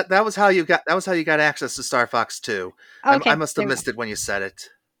 Yeah, that was how you got access to Star Fox 2. Okay, I must have missed it when you said it.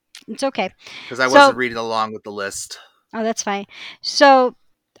 It's okay. Because I wasn't reading along with the list. Oh, that's fine. So,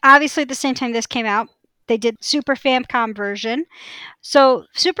 obviously, at the same time this came out, they did Super Famicom version. So,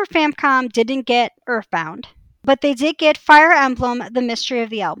 Super Famicom didn't get Earthbound, but they did get Fire Emblem: The Mystery of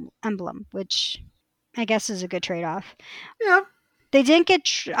the Emblem, which I guess is a good trade-off. Yeah. They didn't get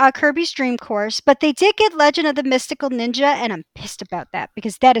Kirby's Dream Course, but they did get Legend of the Mystical Ninja, and I'm pissed about that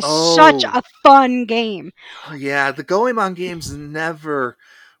because that is such a fun game. Yeah, the Goemon games never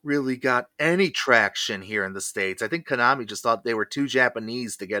really got any traction here in the States. I think Konami just thought they were too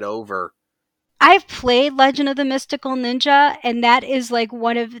Japanese to get over. I've played Legend of the Mystical Ninja, and that is like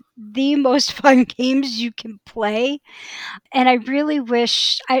one of the most fun games you can play. And I really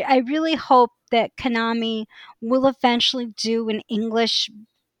wish, I really hope that Konami will eventually do an English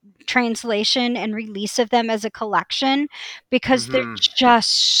translation and release of them as a collection because they're just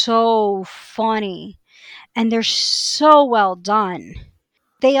so funny and they're so well done.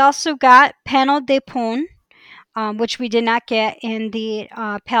 They also got Panel de Pon, which we did not get in the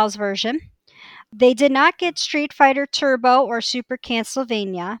PALS version. They did not get Street Fighter Turbo or Super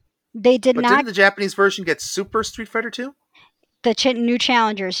Castlevania. They did but not. Didn't the Japanese version get Super Street Fighter 2? The new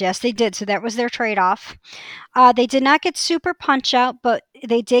challengers, yes, they did. So that was their trade-off. They did not get Super Punch Out, but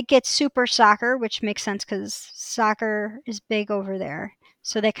they did get Super Soccer, which makes sense because soccer is big over there.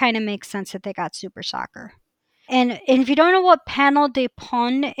 So that kind of makes sense that they got Super Soccer. And if you don't know what Panel de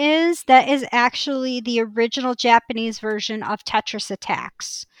Pon is, that is actually the original Japanese version of Tetris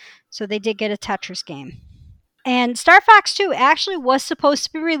Attacks. So they did get a Tetris game. And Star Fox 2 actually was supposed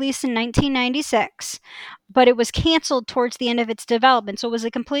to be released in 1996, but it was canceled towards the end of its development. So it was a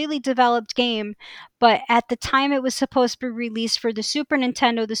completely developed game, but at the time it was supposed to be released for the Super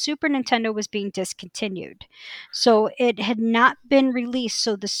Nintendo was being discontinued. So it had not been released.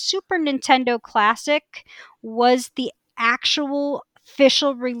 So the Super Nintendo Classic was the actual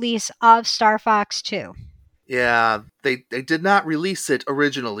official release of Star Fox 2. Yeah, they did not release it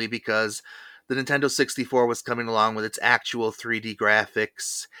originally because the Nintendo 64 was coming along with its actual 3D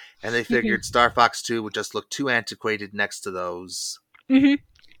graphics, and they figured Star Fox 2 would just look too antiquated next to those.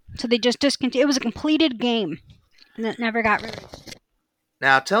 So they just discontinued. It was a completed game, and it never got released.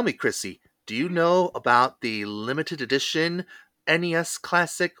 Now tell me, Chrissy, do you know about the limited edition NES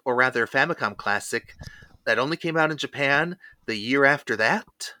Classic, or rather Famicom Classic, that only came out in Japan the year after that?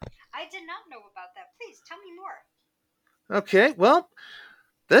 I did not know about that. Please tell me more. Okay, well,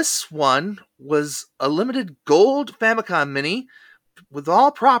 this one was a limited gold Famicom Mini with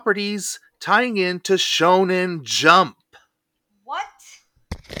all properties tying into Shonen Jump. What?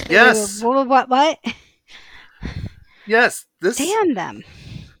 Yes. What? Yes. This. Damn them.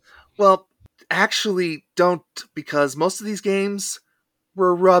 Well, actually don't, because most of these games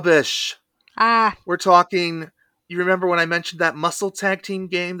were rubbish. We're talking... You remember when I mentioned that Muscle Tag Team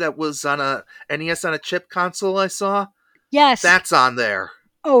game that was on a NES on a chip console I saw? Yes. That's on there.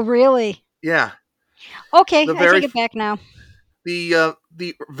 Oh, really? Yeah. Okay, I take it back now. The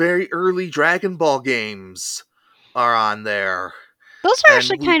very early Dragon Ball games are on there. Those are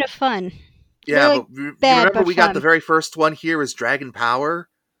actually kind of fun. Yeah, but you remember we got the very first one here is Dragon Power?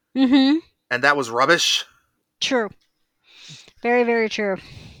 Mm-hmm. And that was rubbish? True. Very, very true.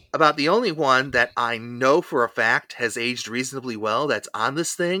 About the only one that I know for a fact has aged reasonably well that's on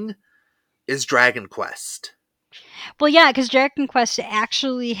this thing is Dragon Quest. Well, yeah, because Dragon Quest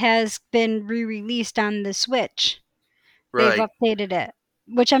actually has been re-released on the Switch. They've Right. updated it,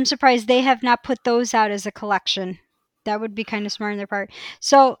 which I'm surprised they have not put those out as a collection. That would be kind of smart on their part.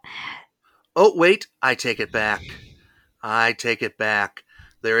 So, Oh, wait, I take it back. I take it back.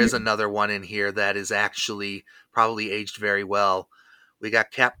 There is another one in here that is actually probably aged very well. We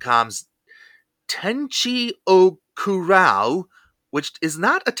got Capcom's Tenchi Okurao, which is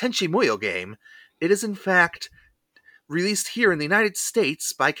not a Tenchi Muyo game. It is, in fact, released here in the United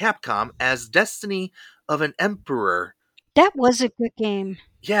States by Capcom as Destiny of an Emperor. that was a good game.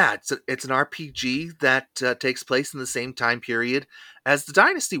 Yeah, it's an RPG that takes place in the same time period as the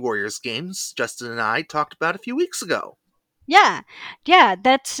Dynasty Warriors games Justin and I talked about a few weeks ago. Yeah. Yeah,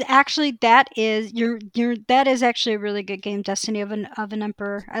 that's actually that is your that is actually a really good game, Destiny of an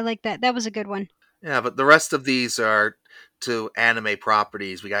Emperor. I like that. That was a good one. Yeah, but the rest of these are to anime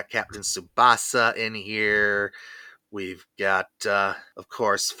properties. We got Captain Tsubasa in here. We've got, of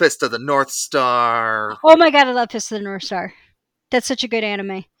course, Fist of the North Star. Oh my god, I love Fist of the North Star. That's such a good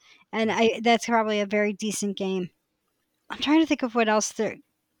anime. And that's probably a very decent game. I'm trying to think of what else there.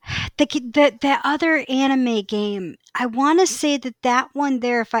 The other anime game. I want to say that one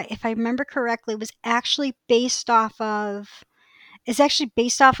there, if I remember correctly, was actually based off of. Is actually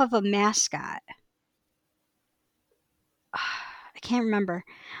based off of a mascot. I can't remember,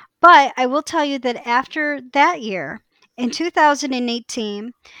 but I will tell you that after that year, in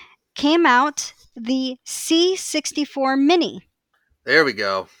 2018, came out the C64 Mini, There we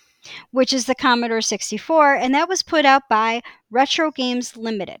go. which is the Commodore 64, and that was put out by Retro Games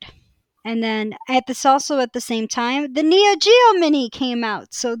Limited. And then also at the same time, the Neo Geo Mini came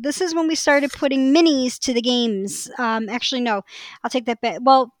out. So this is when we started putting minis to the games. Actually, no, I'll take that back.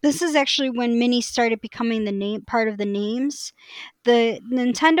 Well, this is actually when minis started becoming the name part of the names. The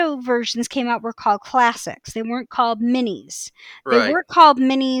Nintendo versions came out were called classics. They weren't called minis. They Right. were called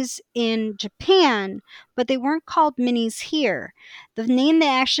minis in Japan, but they weren't called minis here. The name they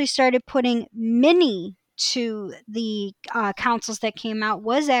actually started putting mini to the consoles that came out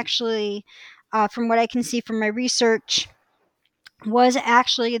was actually, from what I can see from my research, was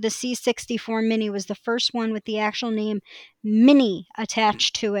actually the C64 Mini was the first one with the actual name Mini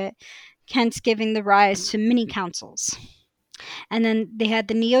attached to it, hence giving the rise to mini consoles. And then they had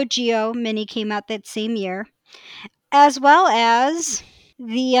the Neo Geo Mini came out that same year, as well as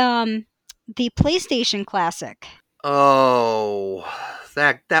the PlayStation Classic. Oh,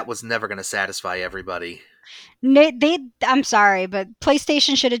 that was never going to satisfy everybody. I'm sorry, but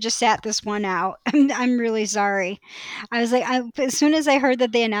PlayStation should have just sat this one out. I'm really sorry. I was like, as soon as I heard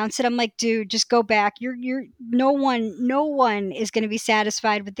that they announced it, I'm like, dude, just go back. You're no one is going to be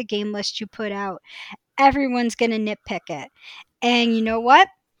satisfied with the game list you put out. Everyone's going to nitpick it, and you know what?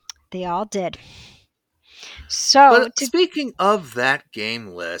 They all did. So, But speaking of that game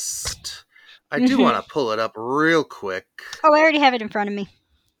list, I do Mhm. want to pull it up real quick. Oh, I already have it in front of me.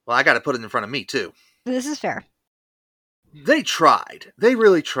 Well, I got to put it in front of me too. This is fair. They tried. They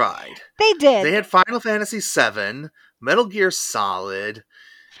really tried. They did. They had Final Fantasy VII, Metal Gear Solid,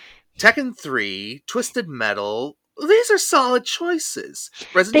 Tekken 3, Twisted Metal. These are solid choices.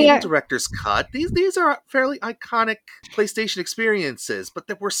 Resident Evil Director's Cut. These are fairly iconic PlayStation experiences, but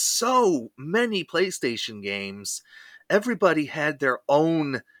there were so many PlayStation games. Everybody had their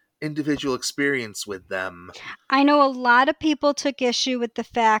own individual experience with them. I know a lot of people took issue with the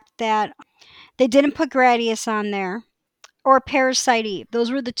fact that they didn't put Gradius on there or Parasite Eve.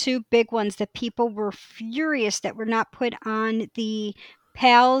 Those were the two big ones that people were furious that were not put on the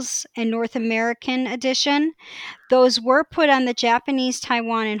PALS and North American edition. Those were put on the Japanese,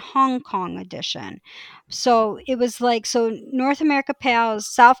 Taiwan, and Hong Kong edition. So it was like, so North America PALS,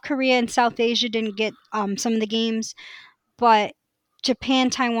 South Korea and South Asia didn't get some of the games, but Japan,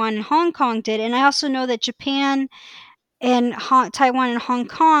 Taiwan, and Hong Kong did. And I also know that Japan and Taiwan and Hong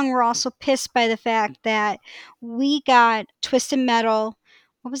Kong were also pissed by the fact that we got Twisted Metal.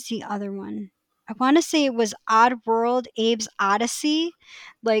 What was the other one? I want to say it was Oddworld, Abe's Odyssey.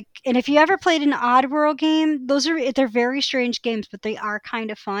 Like, and if you ever played an Oddworld game, they're very strange games, but they are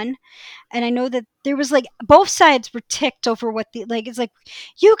kind of fun. And I know that there was like both sides were ticked over what it's like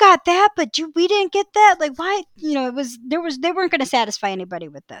you got that, but we didn't get that. Like, why? They weren't going to satisfy anybody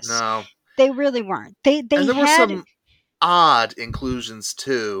with this. No, they really weren't. They and there had were some odd inclusions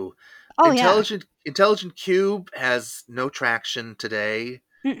too. Oh Intelligent Cube has no traction today.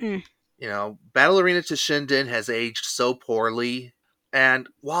 Mm-mm. Battle Arena to Shinden has aged so poorly. And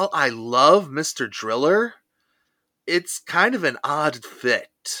while I love Mr. Driller, it's kind of an odd fit.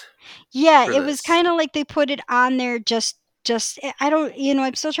 Yeah, it was kind of like they put it on there just I don't,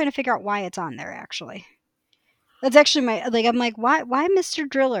 I'm still trying to figure out why it's on there actually. That's actually I'm like, why Mr.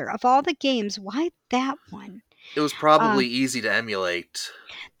 Driller? Of all the games, why that one? It was probably easy to emulate.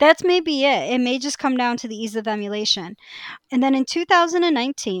 That's maybe it. It may just come down to the ease of emulation. And then in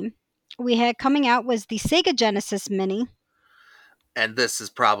 2019, we had coming out was the Sega Genesis Mini. And this is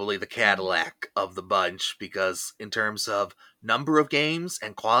probably the Cadillac of the bunch, because in terms of number of games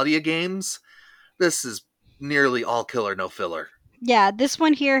and quality of games, this is nearly all killer, no filler. Yeah, this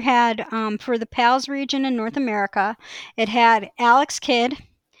one here had, for the PALS region in North America, it had Alex Kidd,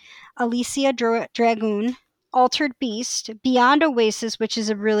 Alicia Dragoon, Altered Beast, Beyond Oasis, which is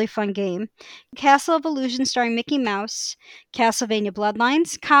a really fun game, Castle of Illusion starring Mickey Mouse, Castlevania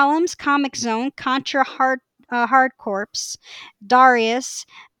Bloodlines, Columns, Comic Zone, Contra Hard Corps, Darius,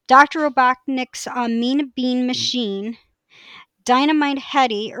 Dr. Robotnik's Mean Bean Machine, Dynamite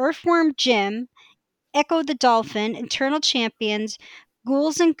Hetty, Earthworm Jim, Echo the Dolphin, Eternal Champions,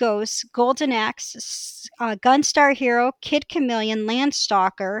 Ghouls and Ghosts, Golden Axe, Gunstar Hero, Kid Chameleon,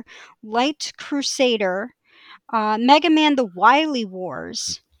 Landstalker, Light Crusader, Mega Man The Wily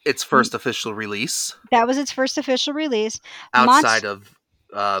Wars. Its first official release. That was its first official release. Outside of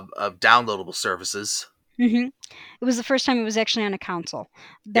downloadable services. Mm-hmm. It was the first time it was actually on a console.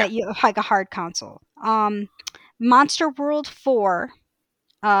 Like a hard console. Monster World 4,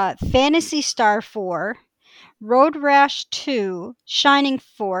 Phantasy Star 4, Road Rash 2, Shining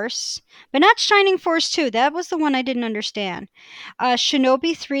Force, but not Shining Force 2. That was the one I didn't understand.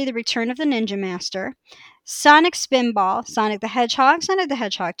 Shinobi 3, The Return of the Ninja Master, Sonic Spinball, Sonic the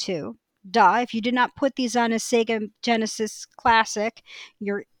Hedgehog 2. Duh, if you did not put these on a Sega Genesis Classic,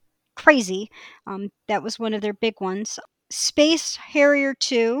 you're crazy. That was one of their big ones. Space Harrier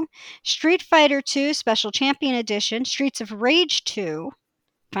 2, Street Fighter 2 Special Champion Edition, Streets of Rage 2.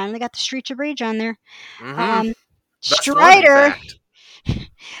 Finally got the Streets of Rage on there. Mm-hmm.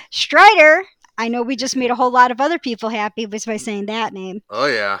 Strider. I know we just made a whole lot of other people happy just by saying that name. Oh,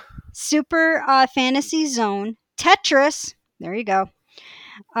 yeah. Super Fantasy Zone. Tetris. There you go.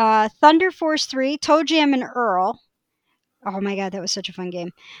 Thunder Force 3. Toe Jam and Earl. Oh my god, that was such a fun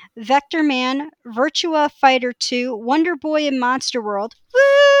game. Vector Man. Virtua Fighter 2. Wonder Boy and Monster World.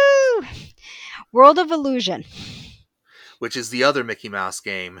 Woo! World of Illusion. Which is the other Mickey Mouse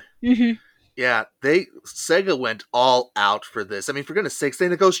game. Mm-hmm. Yeah, Sega went all out for this. I mean, for goodness sakes, they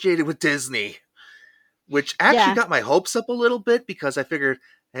negotiated with Disney, which actually got my hopes up a little bit, because I figured,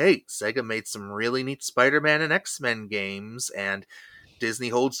 hey, Sega made some really neat Spider-Man and X-Men games, and Disney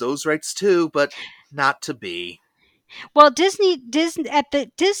holds those rights too, but not to be. Well, Disney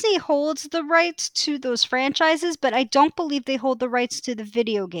holds the rights to those franchises, but I don't believe they hold the rights to the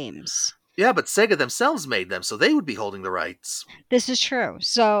video games. Yeah, but Sega themselves made them, so they would be holding the rights. This is true.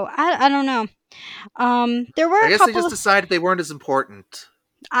 So I don't know. There were. I guess they just decided they weren't as important.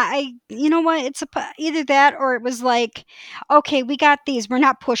 You know what? It's either that or it was like, okay, we got these. We're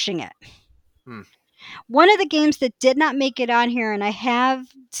not pushing it. One of the games that did not make it on here, and I have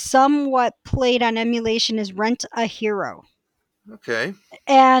somewhat played on emulation, is Rent a Hero. Okay.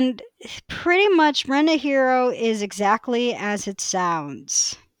 And pretty much Rent a Hero is exactly as it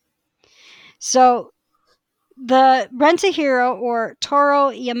sounds. So, the Rent-A-Hero, or Toru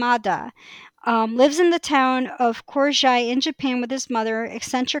Yamada, lives in the town of Korzai in Japan with his mother,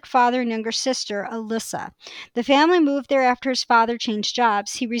 eccentric father, and younger sister, Alyssa. The family moved there after his father changed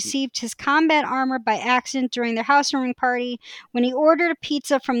jobs. He received his combat armor by accident during their housewarming party when he ordered a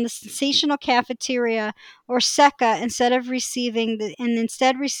pizza from the sensational cafeteria, or Seka, instead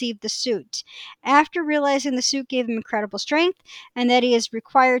received the suit. After realizing the suit gave him incredible strength and that he is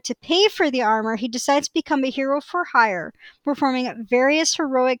required to pay for the armor, he decides to become a hero for hire, performing various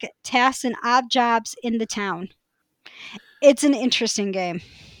heroic tasks and odd jobs in the town. It's an interesting game.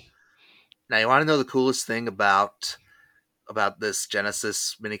 Now, you want to know the coolest thing about this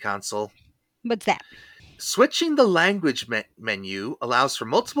Genesis mini console? What's that? Switching the language menu allows for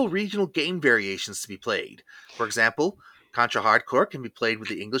multiple regional game variations to be played. For example, Contra Hardcore can be played with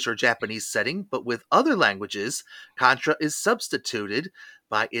the English or Japanese setting, but with other languages, Contra is substituted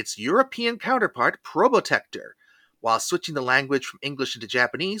by its European counterpart, Probotector, while switching the language from English into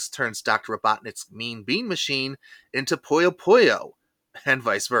Japanese turns Dr. Robotnik's Mean Bean Machine into Puyo Puyo, and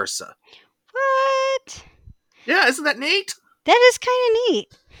vice versa. What? Yeah, isn't that neat? That is kind of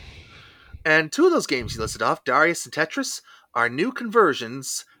neat. And two of those games you listed off, Darius and Tetris, are new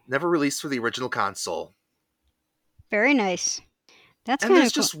conversions never released for the original console. Very nice. That's and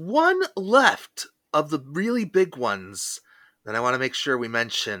there's just one left of the really big ones that I want to make sure we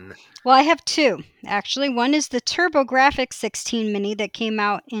mention. Well, I have two, actually. One is the TurboGrafx 16 Mini that came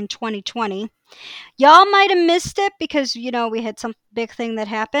out in 2020. Y'all might have missed it because, we had some big thing that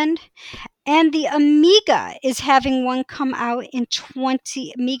happened. And the Amiga is having one come out in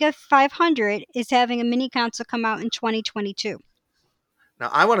Amiga 500 is having a mini console come out in 2022. Now,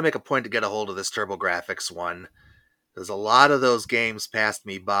 I want to make a point to get a hold of this TurboGrafx one. There's a lot of those games passed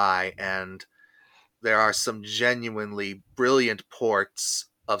me by, and there are some genuinely brilliant ports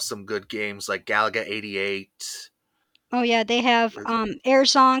of some good games like Galaga 88. Oh yeah, they have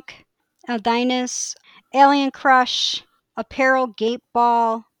Airzonk, Eldinus, Alien Crush, Apparel Gate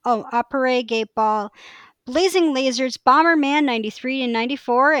Ball, Opere Gate Ball, Blazing Lasers, Bomberman 93 and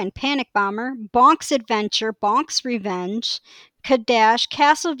 94, and Panic Bomber, Bonk's Adventure, Bonk's Revenge, Kadash,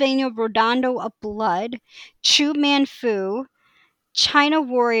 Castlevania Rodondo of Blood, Chu Man Fu, China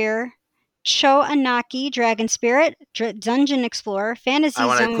Warrior, Sho Anaki, Dragon Spirit, Dungeon Explorer, Fantasy I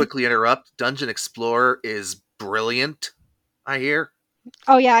want to Zone. quickly interrupt. Dungeon Explorer is brilliant, I hear.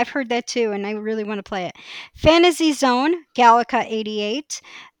 Oh yeah, I've heard that too, and I really want to play it. Fantasy Zone, Gallica 88,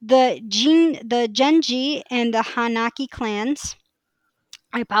 the Genji and the Hanaki clans.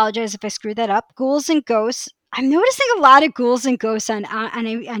 I apologize if I screwed that up. Ghouls and Ghosts. I'm noticing a lot of ghouls and ghosts on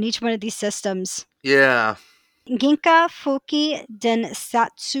each one of these systems. Yeah. Ginka Fuki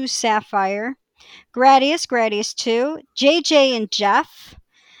Densatsu Sapphire, Gradius, Gradius 2, JJ and Jeff,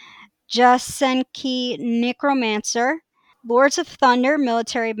 Jasenki Necromancer, Lords of Thunder,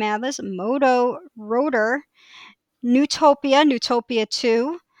 Military Madness, Moto Rotor, Newtopia, Newtopia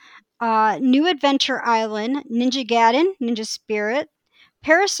 2, New Adventure Island, Ninja Gaiden, Ninja Spirit,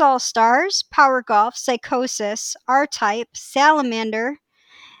 Parasol Stars, Power Golf, Psychosis, R-Type, Salamander,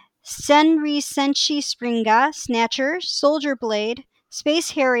 Senri Senshi Springa, Snatcher, Soldier Blade, Space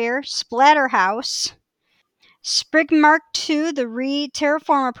Harrier, Splatterhouse, Sprig Mark II, the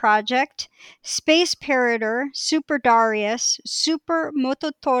Terraformer Project, Space Parator, Super Darius, Super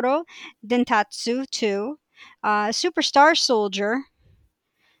Mototoro Dentatsu 2, Super Star Soldier.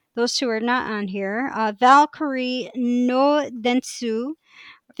 Those two are not on here. Valkyrie no Densu,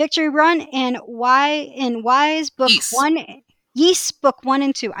 Victory Run, and Wise Book Ys. 1. Yeast Book 1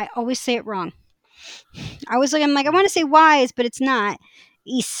 and 2. I always say it wrong. I was like, I want to say Wise, but it's not.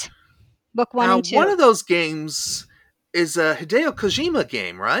 Yeast Book 1 Now, and 2. one of those games is a Hideo Kojima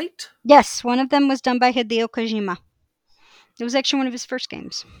game, right? Yes, one of them was done by Hideo Kojima. It was actually one of his first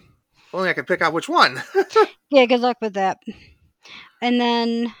games. If only I could pick out which one. Yeah, good luck with that. And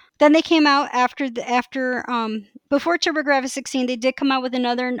then they came out after before TurboGrafx 16, they did come out with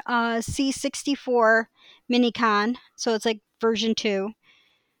another C64 Minicon, so it's like version 2.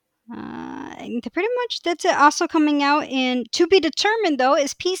 Pretty much that's it. Also coming out in to be determined though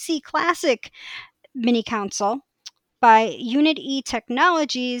is PC Classic Mini Console by Unit E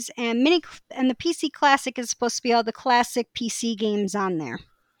Technologies, and the PC Classic is supposed to be all the classic PC games on there.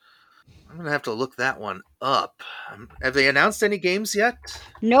 I'm gonna have to look that one up. Have they announced any games yet?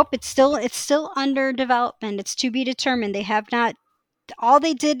 Nope, it's still under development. It's to be determined. They have not. All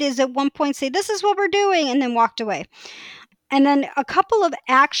they did is at one point say, "This is what we're doing," and then walked away. And then a couple of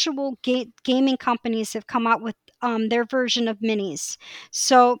actual gaming companies have come out with their version of minis.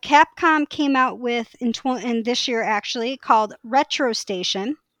 So Capcom came out with in this year actually called Retro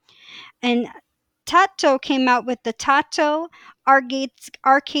Station, and Tato came out with the Tato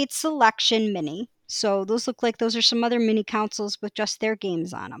Arcade Selection Mini. So those look like those are some other mini consoles with just their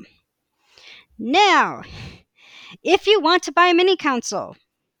games on them. Now, if you want to buy a mini console,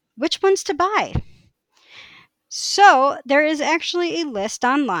 which ones to buy? So there is actually a list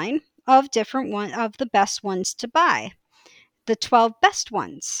online of of the best ones to buy. The 12 best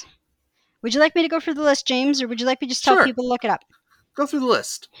ones. Would you like me to go through the list, James, or would you like me to just tell people to look it up? Go through the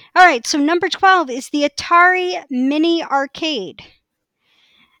list. All right, so number 12 is the Atari Mini Arcade.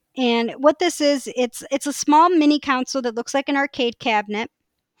 And what this is, it's a small mini console that looks like an arcade cabinet.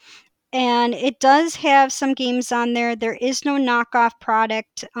 And it does have some games on there. There is no knockoff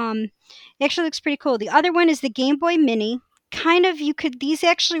product. It actually looks pretty cool. The other one is the Game Boy Mini. These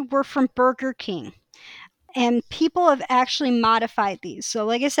actually were from Burger King. And people have actually modified these. So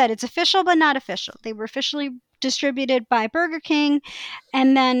like I said, it's official but not official. They were officially distributed by Burger King.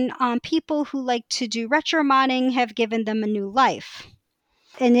 And then people who like to do retro modding have given them a new life.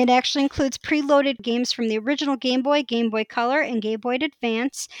 And it actually includes preloaded games from the original Game Boy Color, and Game Boy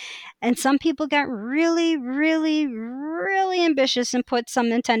Advance. And some people got really, really, really ambitious and put some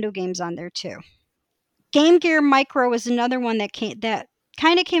Nintendo games on there too. Game Gear Micro is another one that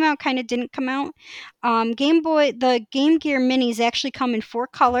kind of came out, kind of didn't come out. The Game Gear Minis actually come in 4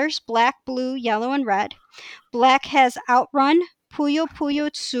 colors: black, blue, yellow, and red. Black has Outrun, Puyo Puyo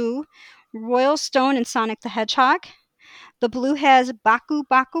 2, Royal Stone, and Sonic the Hedgehog. The blue has Baku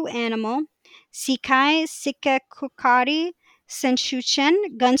Baku Animal, Sekai Sikakukari,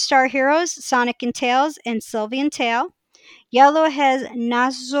 Senshuchen, Gunstar Heroes, Sonic and Tails, and Sylvian Tale. Yellow has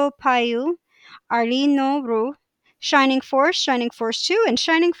Nazopayu, Arlene no Ru, Shining Force 2, and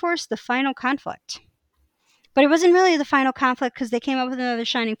Shining Force The Final Conflict. But it wasn't really the final conflict because they came up with another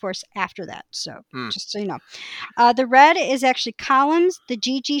Shining Force after that. So, just so you know. The red is actually Columns, the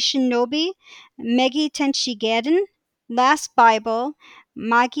Gigi Shinobi, Megi Tenshigaden, Last Bible,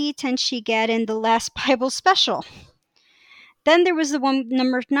 Magi Tenshigaden, The Last Bible Special. Then there was the one,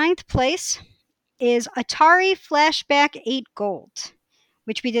 number 9th place, is Atari Flashback 8 Gold,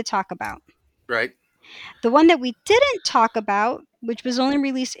 which we did talk about. Right. The one that we didn't talk about, which was only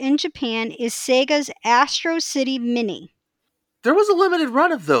released in Japan, is Sega's Astro City Mini. There was a limited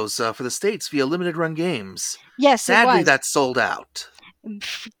run of those for the States via limited run games. Yes, Sadly, it was. that's sold out.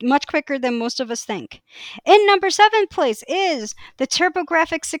 Much quicker than most of us think. In number 7th place is the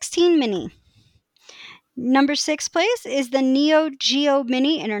TurboGrafx 16 Mini. Number 6th place is the Neo Geo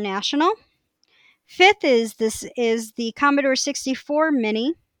Mini International. 5th is the Commodore 64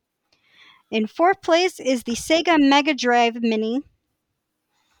 Mini. In 4th place is the Sega Mega Drive Mini.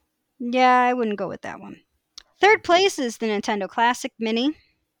 Yeah, I wouldn't go with that one. 3rd place is the Nintendo Classic Mini.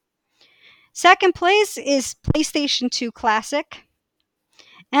 2nd place is PlayStation 2 Classic.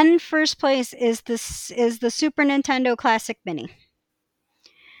 And 1st place is the Super Nintendo Classic Mini.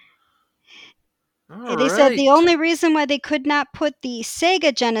 They said the only reason why they could not put the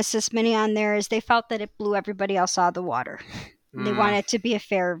Sega Genesis Mini on there is they felt that it blew everybody else out of the water. They wanted it to be a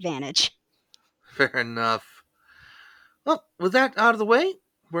fair advantage. Fair enough. Well, with that out of the way,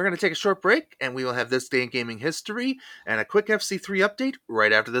 we're going to take a short break, and we will have This Day in Gaming History and a quick FC3 update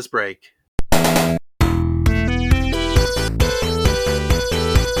right after this break.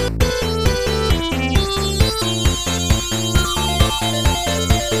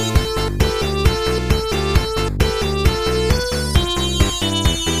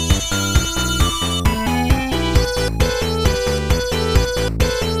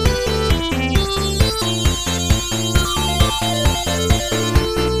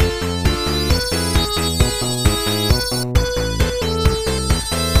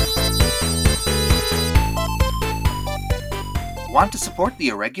 Want to support the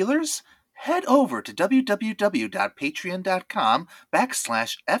Irregulars? Head over to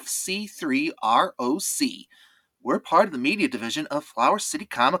www.patreon.com/FC3ROC. We're part of the media division of Flower City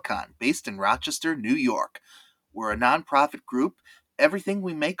Comic Con, based in Rochester, New York. We're a non-profit group. Everything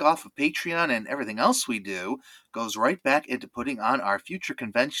we make off of Patreon and everything else we do goes right back into putting on our future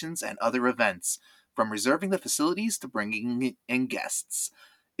conventions and other events, from reserving the facilities to bringing in guests.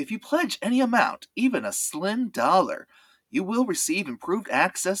 If you pledge any amount, even a slim dollar, you will receive improved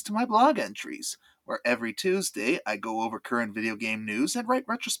access to my blog entries, where every Tuesday I go over current video game news and write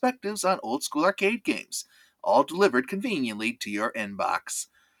retrospectives on old school arcade games, all delivered conveniently to your inbox.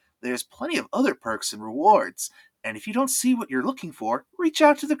 There's plenty of other perks and rewards, and if you don't see what you're looking for, reach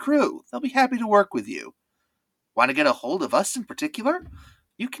out to the crew. They'll be happy to work with you. Want to get a hold of us in particular?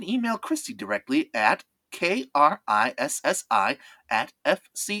 You can email Christy directly at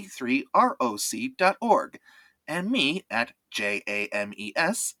KRISSI@fc3roc.org. and me at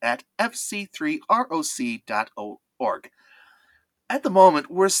james@fc3roc.org. At the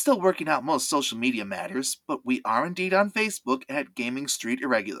moment, we're still working out most social media matters, but we are indeed on Facebook at Gaming Street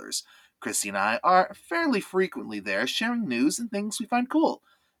Irregulars. Chrissy and I are fairly frequently there, sharing news and things we find cool,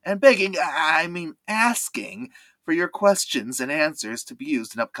 and asking for your questions and answers to be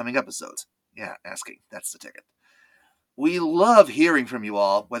used in upcoming episodes. Yeah, asking, that's the ticket. We love hearing from you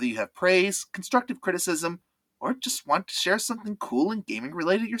all, whether you have praise, constructive criticism, or just want to share something cool and gaming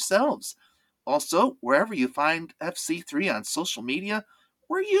related yourselves. Also, wherever you find FC3 on social media,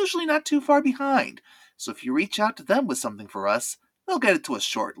 we're usually not too far behind, so if you reach out to them with something for us, they'll get it to us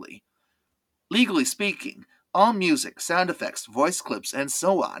shortly. Legally speaking, all music, sound effects, voice clips, and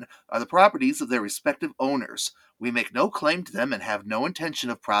so on are the properties of their respective owners. We make no claim to them and have no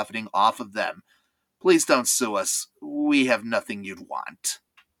intention of profiting off of them. Please don't sue us. We have nothing you'd want.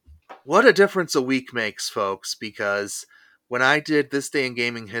 What a difference a week makes, folks, because when I did This Day in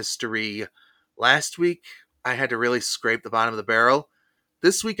Gaming History last week, I had to really scrape the bottom of the barrel.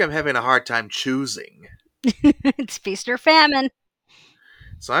 This week, I'm having a hard time choosing. It's feast or famine.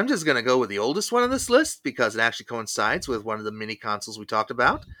 So I'm just going to go with the oldest one on this list because it actually coincides with one of the mini consoles we talked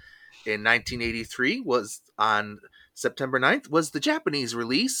about. In 1983, on September 9th, was the Japanese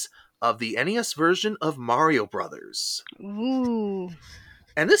release of the NES version of Mario Brothers. Ooh.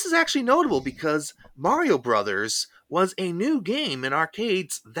 And this is actually notable because Mario Brothers was a new game in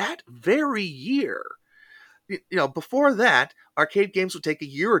arcades that very year. Before that, arcade games would take a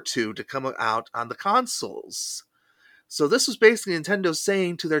year or two to come out on the consoles. So this was basically Nintendo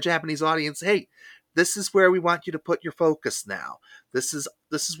saying to their Japanese audience, hey, this is where we want you to put your focus now. This is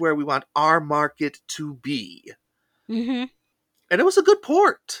where we want our market to be. Mm-hmm. And it was a good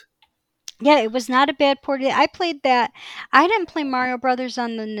port. Yeah, it was not a bad port. I played that. I didn't play Mario Brothers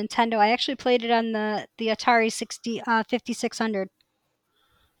on the Nintendo. I actually played it on the Atari 5600.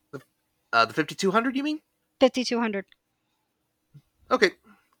 The 5200, you mean? 5200. Okay,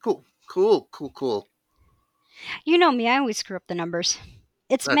 cool. You know me, I always screw up the numbers.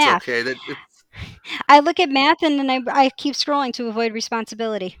 It's That's math. okay. I look at math and then I keep scrolling to avoid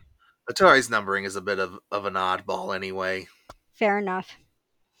responsibility. Atari's numbering is a bit of an oddball anyway. Fair enough.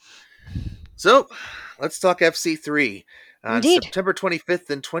 So, let's talk FC3. On Indeed. September 25th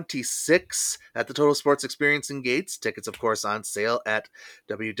and 26th at the Total Sports Experience in Gates. Tickets, of course, on sale at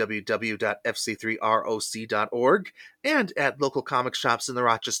www.fc3roc.org and at local comic shops in the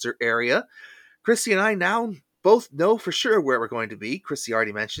Rochester area. Chrissy and I now both know for sure where we're going to be. Chrissy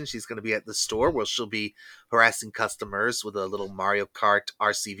already mentioned she's going to be at the store where she'll be harassing customers with a little Mario Kart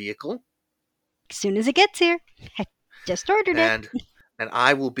RC vehicle. As soon as it gets here. I just ordered it. And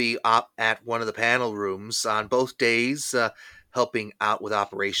I will be up at one of the panel rooms on both days, helping out with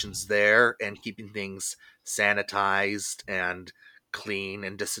operations there and keeping things sanitized and clean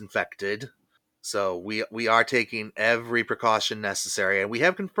and disinfected. So we are taking every precaution necessary, and we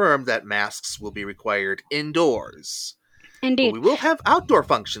have confirmed that masks will be required indoors. Indeed. But we will have outdoor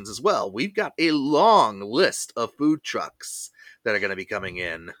functions as well. We've got a long list of food trucks that are going to be coming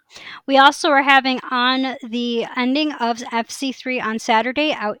in. We also are having on the ending of FC3 on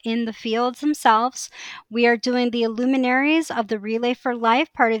Saturday out in the fields themselves. We are doing the Illuminaries of the Relay for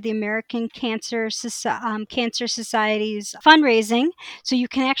Life, part of the American Cancer Society's fundraising. So you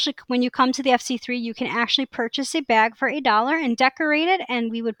can actually, when you come to the FC3, you can actually purchase a bag for $1 and decorate it, and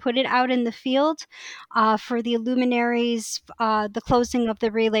we would put it out in the field for the Illuminaries, the closing of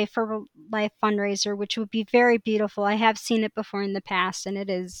the Relay for Life fundraiser, which would be very beautiful. I have seen it before in the past, and it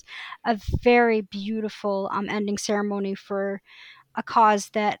is a very beautiful ending ceremony for a cause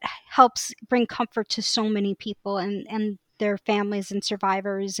that helps bring comfort to so many people and their families and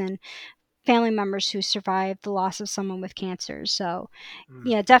survivors and family members who survived the loss of someone with cancer. So,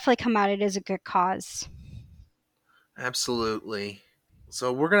 yeah, definitely come out. It is a good cause. Absolutely.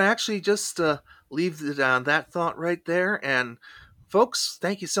 So we're going to actually just leave it on that thought right there. And folks,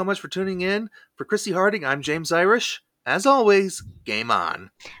 thank you so much for tuning in. For Chrissy Harding, I'm James Irish. As always, game on.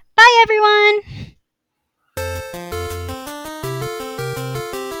 Bye, everyone.